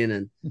you mean?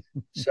 And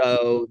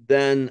so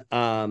then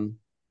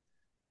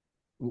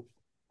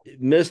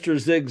Mr.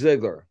 Zig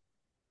Ziglar,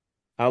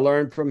 I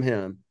learned from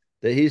him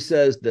that he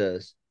says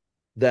this,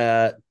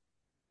 that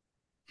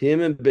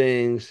human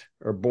beings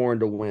are born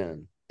to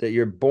win, that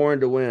you're born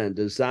to win,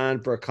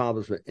 designed for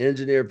accomplishment,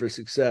 engineered for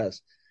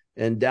success,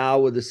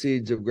 endowed with the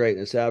seeds of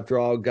greatness. After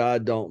all,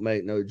 God don't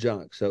make no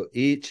junk. So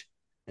each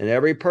and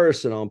every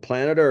person on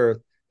planet Earth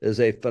is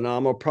a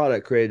phenomenal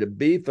product created to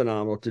be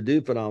phenomenal, to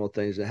do phenomenal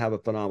things, and have a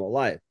phenomenal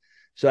life.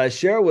 So I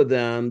share with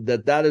them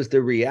that that is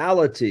the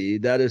reality,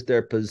 that is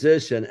their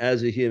position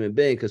as a human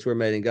being, because we're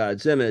made in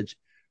God's image,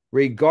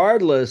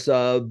 regardless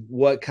of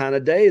what kind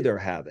of day they're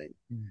having.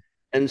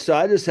 And so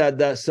I just had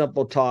that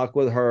simple talk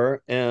with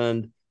her,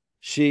 and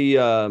she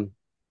found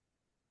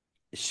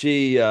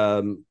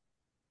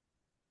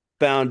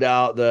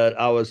out that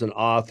I was an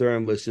author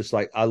and was just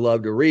like, I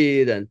love to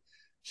read. And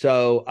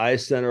so I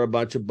sent her a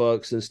bunch of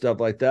books and stuff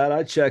like that.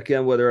 I check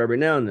in with her every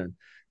now and then.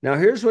 Now,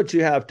 here's what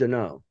you have to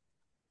know.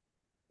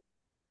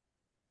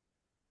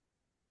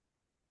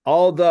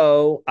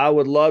 Although I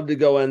would love to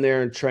go in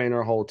there and train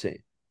our whole team,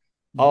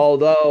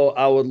 although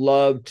I would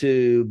love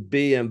to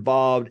be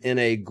involved in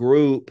a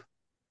group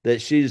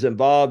that she's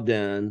involved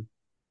in,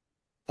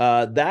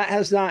 that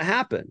has not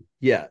happened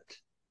yet.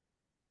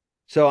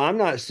 So I'm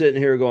not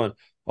sitting here going,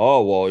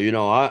 oh well, you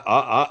know,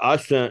 I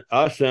sent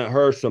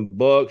her some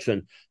books,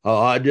 and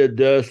I did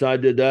this and I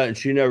did that, and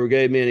she never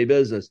gave me any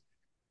business.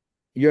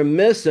 You're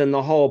missing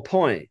the whole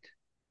point.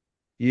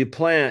 You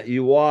plant,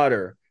 you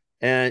water,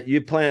 and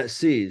you plant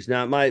seeds.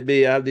 Now it might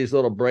be, I have these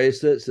little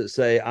bracelets that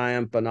say I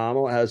am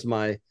phenomenal. It has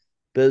my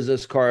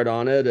business card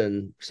on it,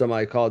 and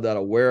somebody called that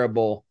a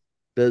wearable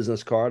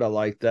business card. I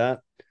like that.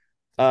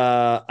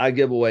 I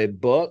give away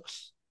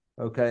books.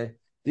 Okay.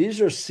 These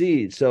are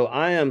seeds. So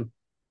I am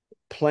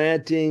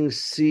planting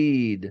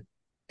seed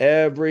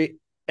every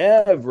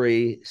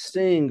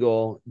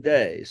single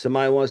day.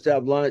 Somebody wants to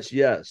have lunch,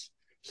 yes.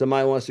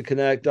 Somebody wants to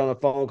connect on a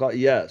phone call,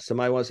 yes.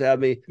 Somebody wants to have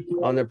me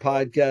on their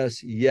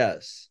podcast,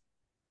 yes.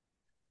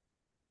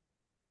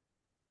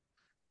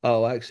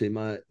 Oh, actually,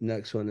 my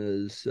next one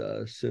is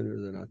sooner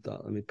than I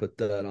thought. Let me put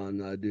that on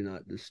do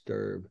not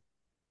disturb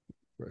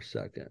for a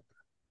second.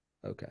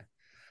 Okay.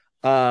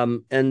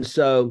 And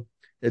so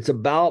it's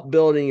about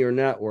building your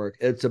network.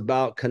 It's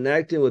about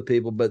connecting with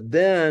people, but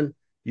then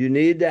you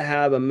need to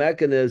have a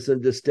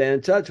mechanism to stay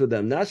in touch with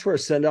them. That's where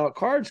send out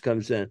cards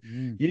comes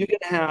in. You can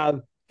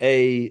have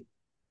a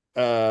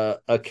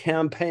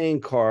campaign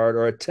card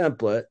or a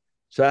template.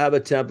 So I have a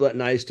template,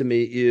 nice to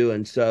meet you.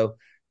 And so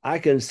I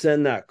can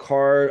send that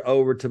card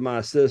over to my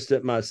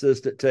assistant. My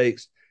assistant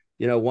takes,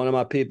 one of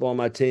my people on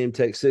my team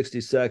takes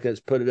 60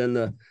 seconds, put it in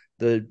the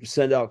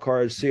send out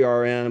card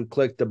CRM,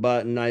 click the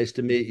button, nice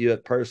to meet you.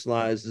 It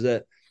personalizes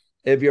it.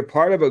 If you're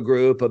part of a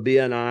group, a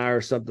BNI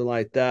or something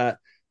like that,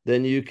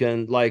 then you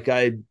can, like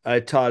I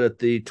taught at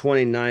the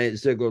 29th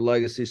Ziegler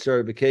Legacy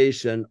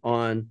Certification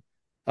on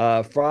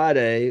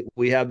Friday.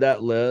 We have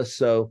that list.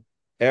 So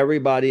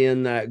everybody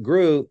in that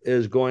group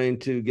is going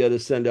to get a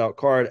send out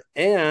card.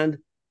 And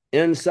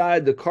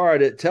inside the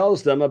card, it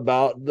tells them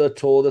about the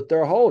tool that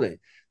they're holding.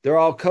 They're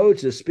all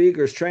coaches,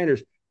 speakers,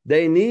 trainers.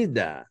 They need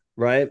that,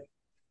 right?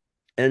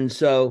 And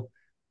so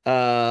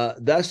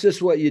that's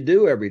just what you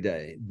do every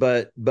day.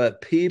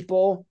 But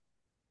people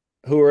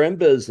who are in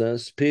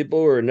business, people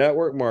who are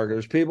network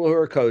marketers, people who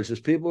are coaches,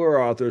 people who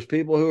are authors,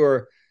 people who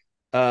are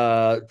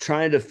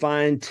trying to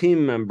find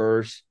team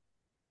members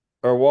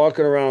are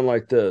walking around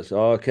like this.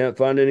 Oh, I can't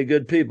find any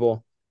good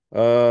people.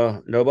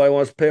 Nobody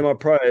wants to pay my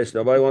price.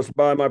 Nobody wants to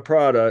buy my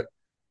product.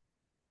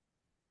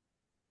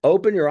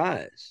 Open your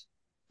eyes,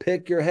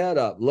 pick your head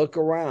up, look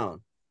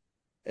around.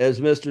 As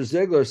Mr.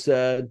 Ziegler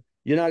said,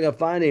 you're not going to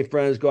find any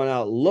friends going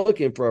out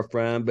looking for a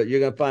friend, but you're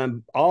going to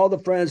find all the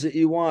friends that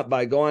you want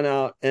by going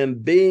out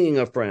and being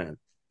a friend.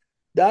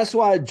 That's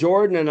why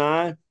Jordan and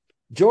I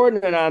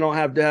don't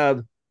have to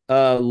have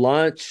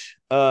lunch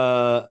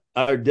or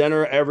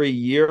dinner every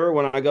year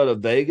when I go to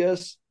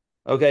Vegas.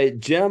 Okay,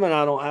 Jim and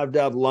I don't have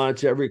to have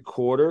lunch every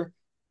quarter,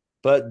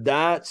 but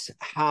that's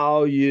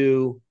how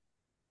you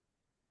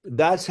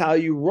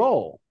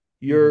roll.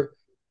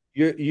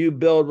 You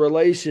build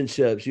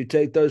relationships. You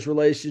take those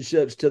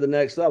relationships to the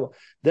next level.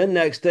 Then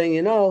next thing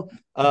you know,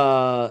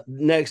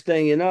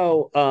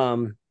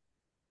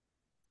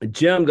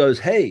 Jim goes,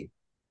 hey,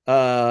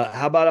 how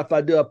about if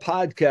I do a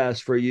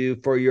podcast for you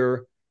for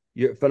your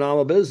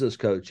phenomenal business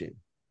coaching?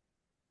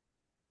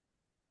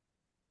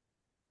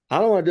 I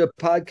don't want to do a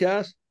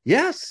podcast.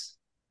 Yes.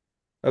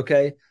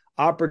 Okay.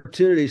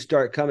 Opportunities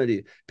start coming to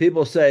you.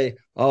 People say,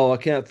 oh, I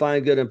can't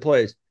find good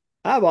employees.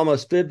 I have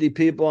almost 50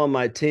 people on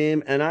my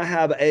team, and I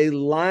have a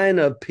line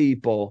of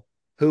people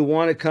who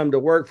want to come to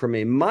work for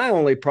me. My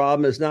only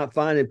problem is not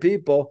finding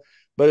people,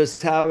 but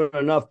it's having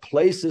enough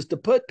places to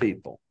put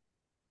people.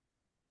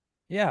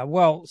 Yeah,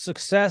 well,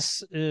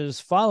 success is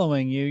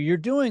following you. You're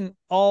doing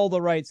all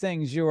the right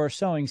things. You are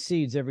sowing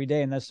seeds every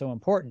day, and that's so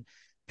important.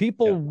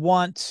 People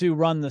want to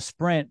run the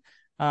sprint.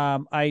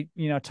 I,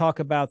 talk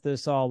about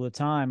this all the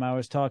time. I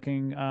was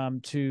talking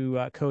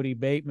to Cody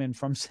Bateman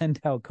from Send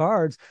Out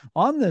Cards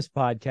on this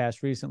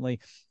podcast recently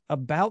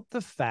about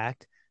the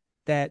fact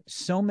that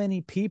so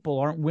many people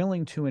aren't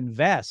willing to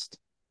invest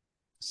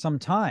some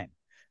time.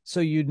 So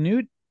you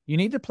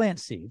need to plant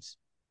seeds,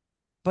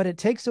 but it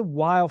takes a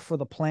while for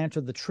the plant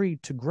or the tree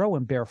to grow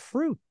and bear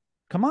fruit.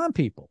 Come on,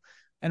 people.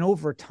 And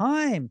over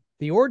time,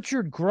 the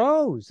orchard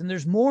grows and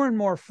there's more and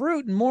more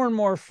fruit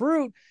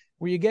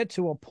where you get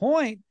to a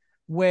point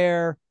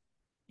where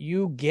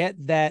you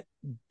get that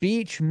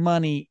beach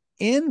money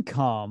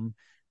income.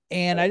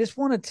 And I just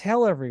want to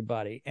tell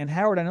everybody, and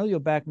Howard, I know you'll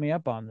back me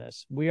up on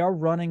this. We are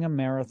running a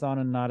marathon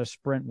and not a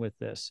sprint with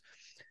this.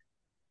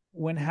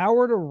 When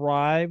Howard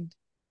arrived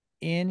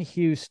in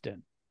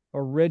Houston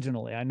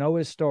originally, I know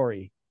his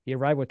story. He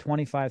arrived with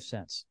 25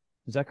 cents.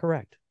 Is that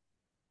correct?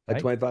 At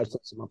Right? 25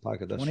 cents in my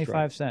pocket. That's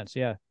 25 cents.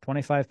 Yeah.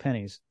 25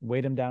 pennies.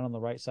 Weighed him down on the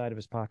right side of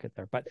his pocket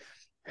there. But,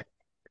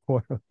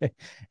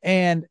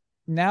 and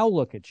now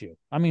look at you.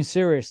 I mean,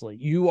 seriously,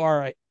 you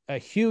are a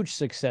huge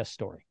success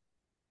story.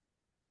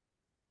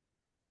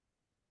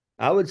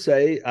 I would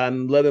say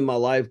I'm living my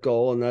life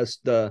goal, and that's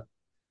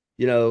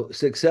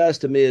success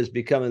to me is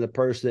becoming the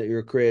person that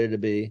you're created to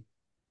be.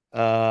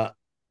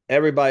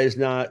 Everybody's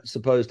not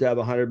supposed to have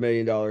 $100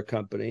 million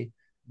company.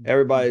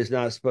 Everybody's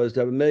not supposed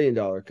to have $1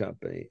 million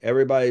company.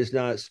 Everybody's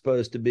not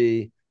supposed to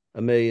be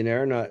a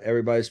millionaire. Not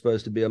everybody's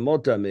supposed to be a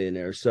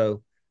multimillionaire.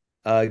 So,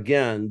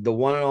 again, the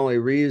one and only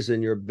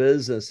reason your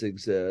business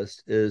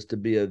exists is to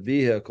be a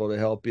vehicle to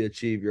help you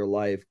achieve your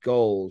life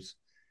goals.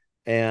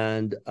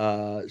 And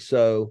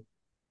so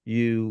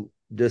you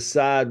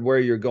decide where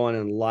you're going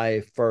in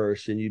life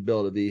first, and you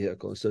build a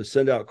vehicle. So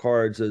Send Out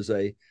Cards is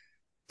a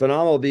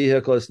phenomenal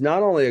vehicle. It's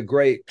not only a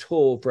great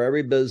tool for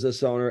every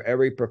business owner,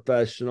 every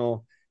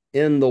professional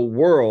in the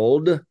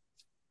world,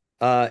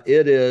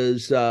 it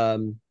is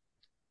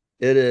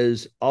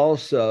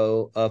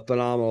also a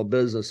phenomenal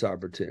business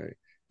opportunity.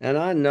 And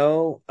I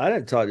know I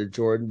didn't talk to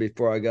Jordan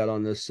before I got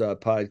on this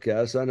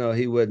podcast. I know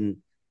he wouldn't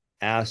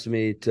ask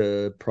me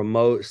to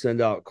promote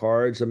Send Out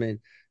Cards. I mean,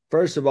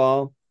 first of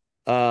all,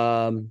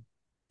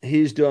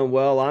 he's doing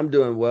well, I'm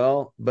doing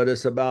well, but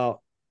it's about,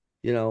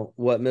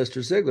 what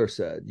Mr. Ziegler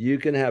said. You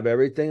can have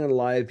everything in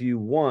life you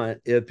want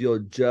if you'll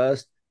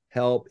just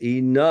help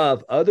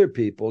enough other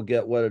people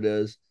get what it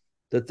is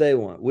that they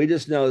want. We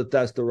just know that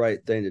that's the right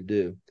thing to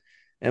do.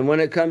 And when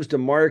it comes to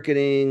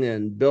marketing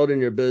and building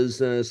your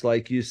business,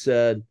 like you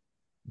said,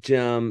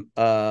 Jim,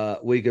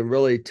 we can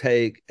really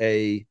take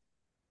a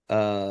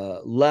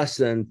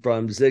lesson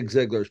from Zig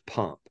Ziglar's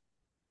pump.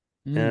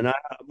 And I'm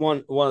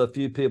one of the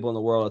few people in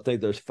the world, I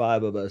think there's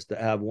 5 of us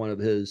that have one of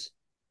his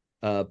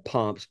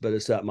pumps, but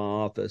it's at my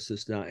office.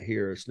 It's not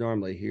here. It's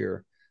normally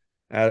here.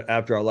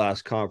 After our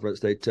last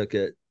conference, they took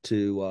it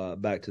to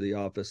back to the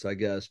office, I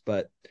guess.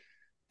 But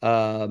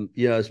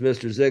as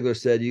Mr. Ziegler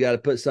said, you got to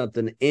put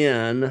something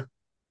in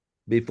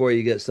before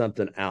you get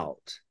something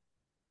out.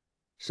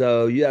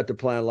 So you have to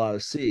plant a lot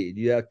of seed.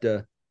 You have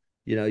to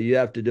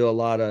do a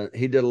lot of.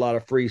 He did a lot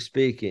of free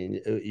speaking.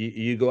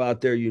 You go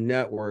out there, you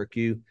network,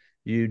 you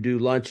do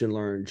lunch and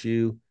learns,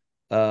 you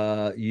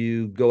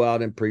go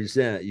out and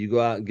present, you go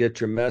out and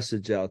get your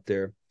message out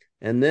there,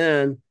 and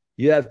then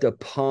you have to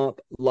pump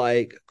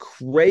like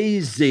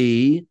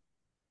crazy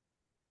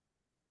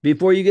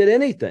before you get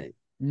anything.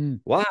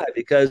 Why?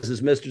 Because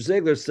as Mr.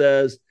 Ziegler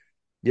says,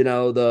 the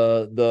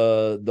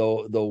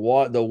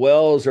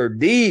wells are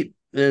deep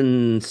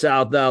in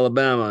South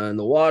Alabama and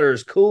the water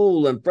is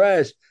cool and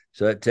fresh,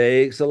 so it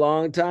takes a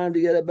long time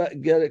to get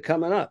it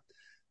coming up.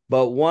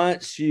 But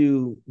once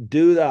you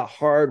do that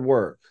hard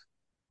work,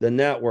 the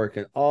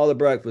networking, all the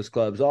breakfast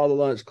clubs, all the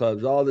lunch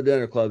clubs, all the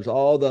dinner clubs,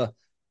 all the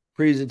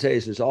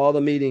presentations, all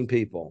the meeting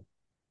people,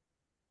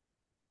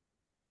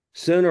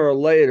 sooner or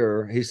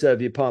later, he said,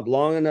 if you pump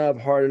long enough,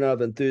 hard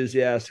enough,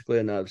 enthusiastically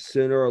enough,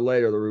 sooner or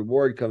later, the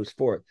reward comes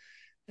forth.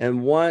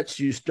 And once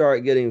you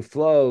start getting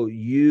flow,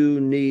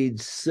 you need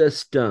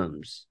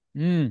systems.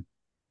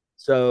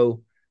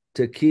 So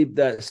to keep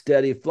that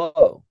steady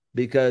flow,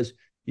 because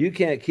you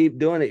can't keep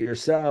doing it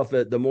yourself.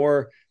 The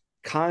more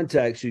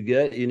contacts you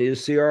get, you need a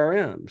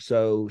CRM.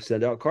 So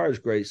Send Out Cards,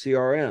 great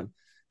CRM.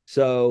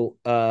 So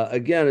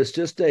again, it's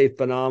just a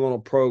phenomenal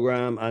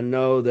program. I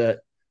know that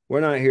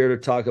we're not here to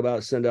talk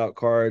about Send Out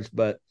Cards,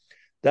 but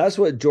that's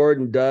what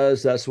Jordan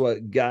does. That's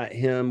what got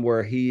him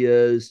where he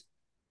is.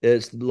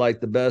 It's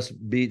like the best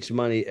beach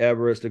money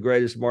ever. It's the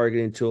greatest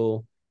marketing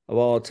tool of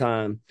all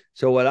time.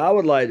 So what I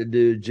would like to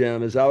do,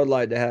 Jim, is I would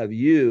like to have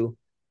you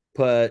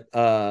put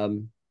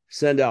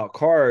Send Out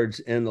Cards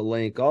in the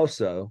link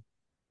also.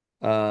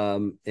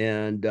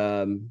 Jordan's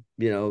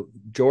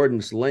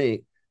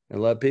link,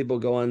 and let people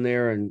go in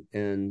there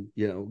and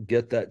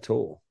get that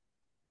tool.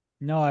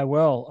 No, I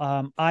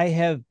will. I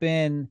have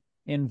been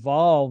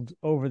involved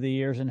over the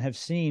years and have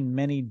seen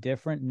many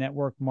different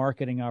network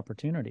marketing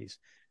opportunities.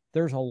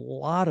 There's a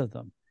lot of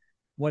them.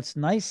 What's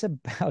nice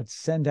about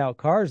Send Out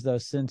Cards, though,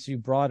 since you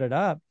brought it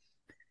up,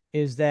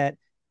 is that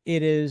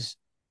it is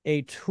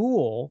a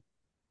tool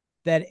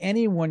that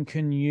anyone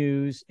can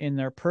use in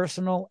their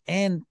personal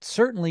and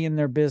certainly in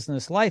their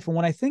business life. And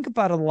when I think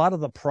about a lot of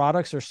the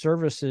products or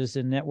services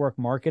in network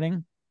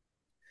marketing,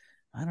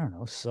 I don't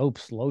know,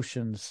 soaps,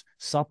 lotions,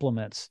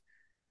 supplements,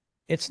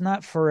 it's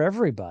not for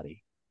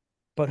everybody.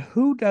 But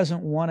who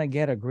doesn't want to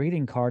get a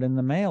greeting card in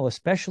the mail,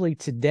 especially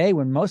today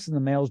when most of the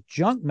mail is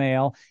junk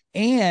mail?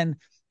 And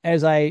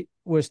as I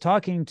was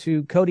talking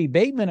to Cody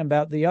Bateman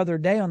about the other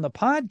day on the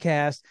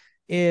podcast,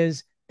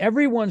 is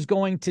everyone's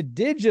going to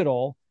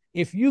digital.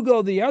 If you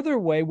go the other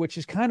way, which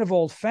is kind of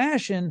old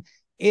fashioned,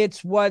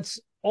 it's what's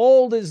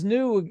old is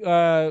new,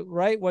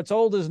 right? What's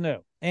old is new.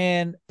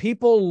 And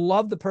people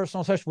love the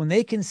personal touch when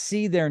they can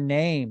see their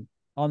name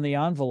on the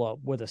envelope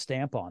with a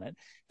stamp on it,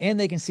 and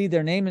they can see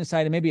their name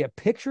inside and maybe a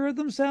picture of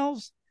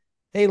themselves.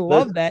 They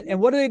love that.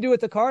 And what do they do with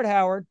the card,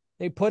 Howard?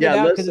 They put it Yeah,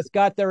 out because listen, it's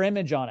got their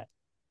image on it.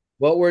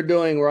 what we're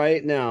doing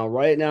right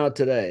now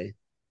today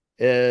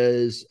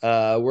is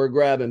we're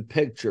grabbing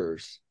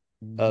pictures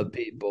of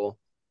people,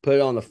 put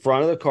it on the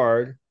front of the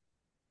card.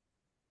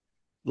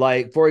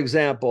 Like, for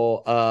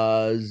example,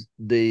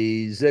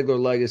 the Ziegler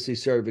Legacy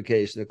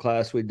certification, the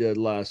class we did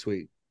last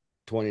week,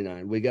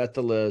 29. We got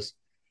the list,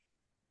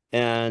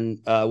 and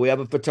we have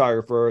a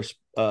photographer,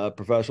 a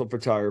professional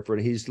photographer,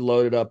 and he's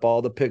loaded up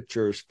all the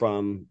pictures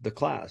from the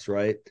class,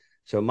 right?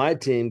 So my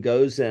team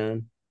goes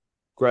in,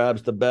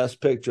 grabs the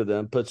best picture,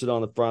 then puts it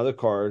on the front of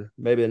the card,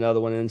 maybe another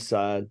one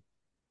inside,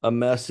 a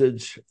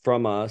message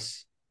from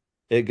us.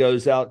 It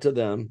goes out to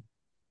them.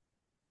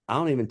 I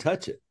don't even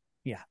touch it.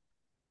 Yeah.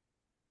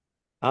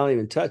 I don't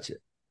even touch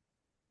it.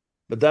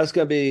 But that's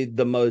going to be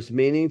the most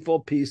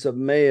meaningful piece of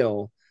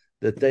mail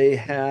that they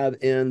have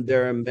in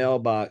their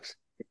mailbox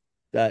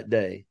that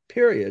day.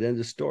 Period. End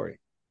of story.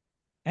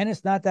 And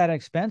it's not that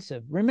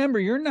expensive. Remember,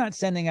 you're not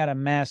sending out a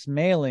mass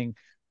mailing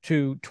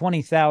to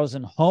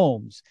 20,000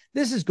 homes.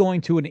 This is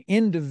going to an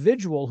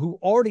individual who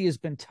already has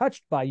been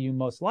touched by you,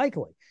 most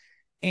likely.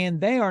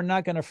 And they are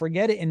not going to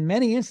forget it. In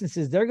many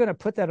instances, they're going to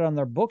put that on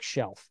their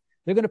bookshelf.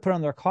 They're going to put it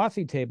on their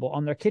coffee table,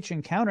 on their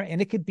kitchen counter,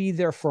 and it could be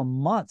there for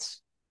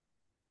months.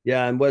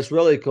 Yeah. And what's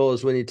really cool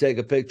is when you take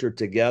a picture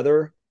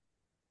together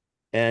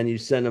and you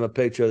send them a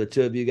picture of the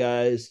two of you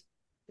guys,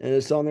 and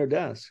it's on their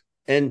desk.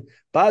 And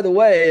by the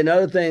way,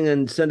 another thing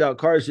in send out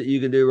cards that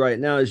you can do right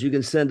now is you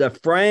can send a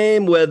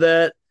frame with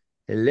it.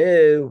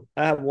 Hello.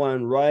 I have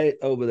one right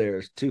over there.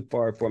 It's too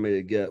far for me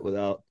to get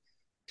without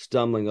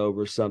stumbling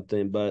over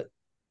something, but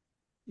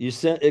you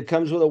sent it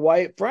comes with a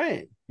white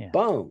frame. Yeah.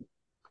 Boom.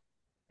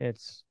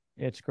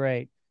 It's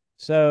great.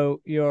 So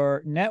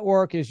your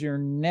network is your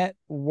net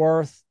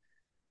worth,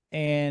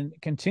 and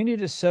continue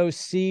to sow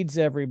seeds,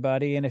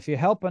 everybody. And if you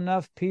help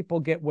enough people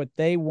get what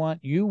they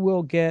want, you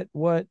will get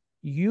what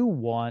you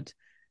want.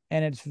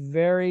 And it's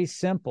very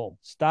simple.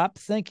 Stop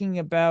thinking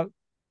about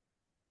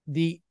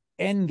the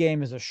end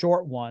game as a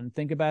short one.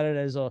 Think about it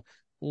as a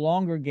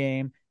longer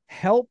game.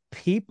 Help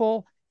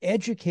people,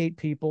 educate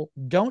people,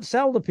 don't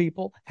sell to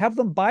people, have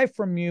them buy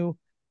from you.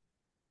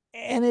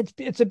 And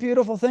it's a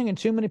beautiful thing. And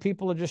too many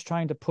people are just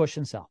trying to push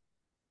and sell.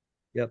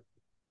 Yep.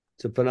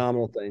 It's a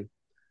phenomenal thing.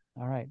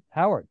 All right,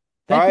 Howard,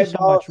 All thank you right,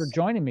 so much for boss.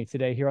 joining me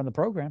today here on the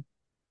program.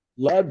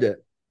 Loved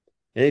it.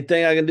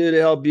 Anything I can do to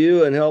help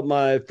you and help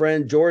my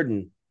friend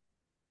Jordan?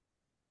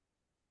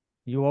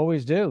 You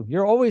always do.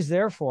 You're always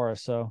there for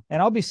us. So,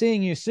 and I'll be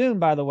seeing you soon,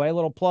 by the way, a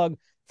little plug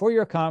for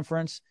your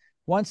conference.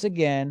 Once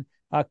again,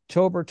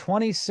 October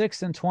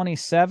 26th and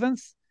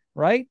 27th,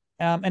 right?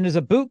 And there's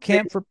a boot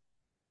camp for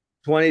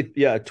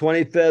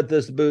 25th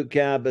is the boot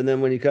camp. And then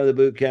when you come to the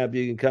boot camp,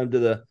 you can come to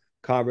the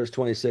conference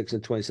 26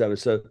 and 27.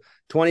 So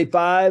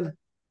 25,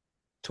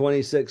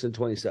 26, and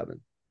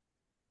 27.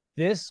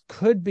 this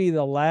could be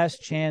the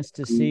last chance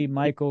to see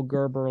Michael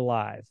Gerber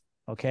live.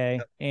 Okay.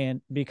 Yep.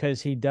 And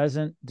because he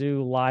doesn't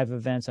do live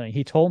events. I mean,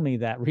 he told me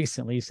that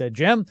recently. He said,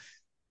 Jim,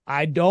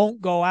 I don't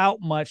go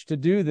out much to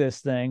do this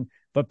thing,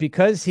 but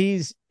because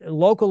he's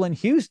local in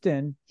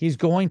Houston, he's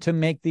going to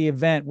make the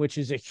event, which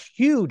is a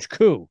huge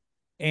coup.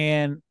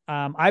 And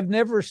I've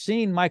never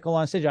seen Michael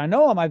on stage. I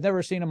know him. I've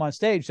never seen him on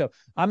stage. So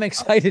I'm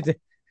excited to,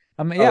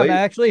 I'm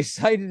actually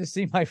excited to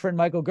see my friend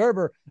Michael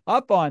Gerber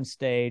up on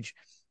stage.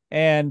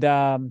 And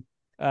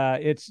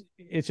it's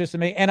just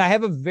amazing. And I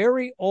have a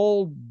very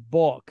old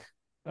book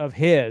of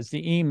his,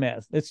 the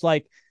E-Myth. It's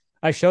like,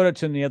 I showed it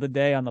to him the other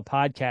day on the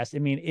podcast. I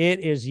mean, it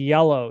is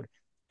yellowed,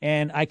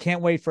 and I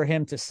can't wait for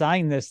him to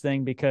sign this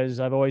thing because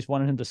I've always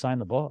wanted him to sign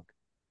the book.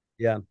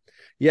 Yeah.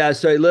 Yeah.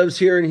 So he lives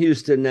here in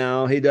Houston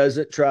now. He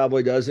doesn't travel.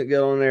 He doesn't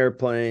get on an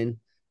airplane.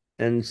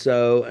 And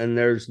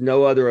there's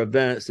no other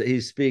events that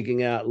he's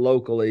speaking at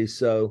locally.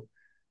 So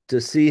to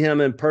see him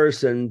in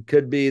person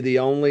could be the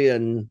only,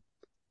 and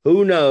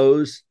who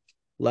knows,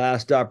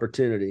 last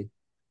opportunity.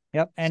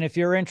 Yep. And if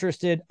you're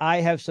interested, I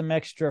have some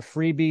extra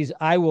freebies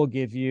I will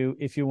give you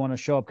if you want to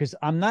show up, because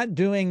I'm not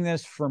doing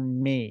this for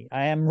me.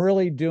 I am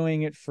really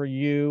doing it for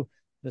you,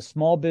 the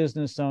small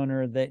business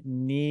owner that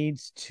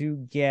needs to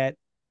get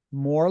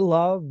more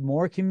love,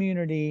 more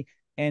community,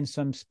 and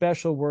some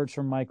special words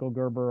from Michael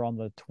Gerber on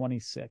the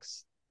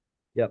 26th.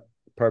 Yep.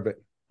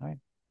 Perfect. All right.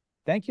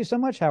 Thank you so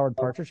much, Howard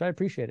Partridge. I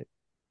appreciate it.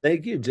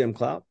 Thank you, Jim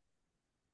Clout.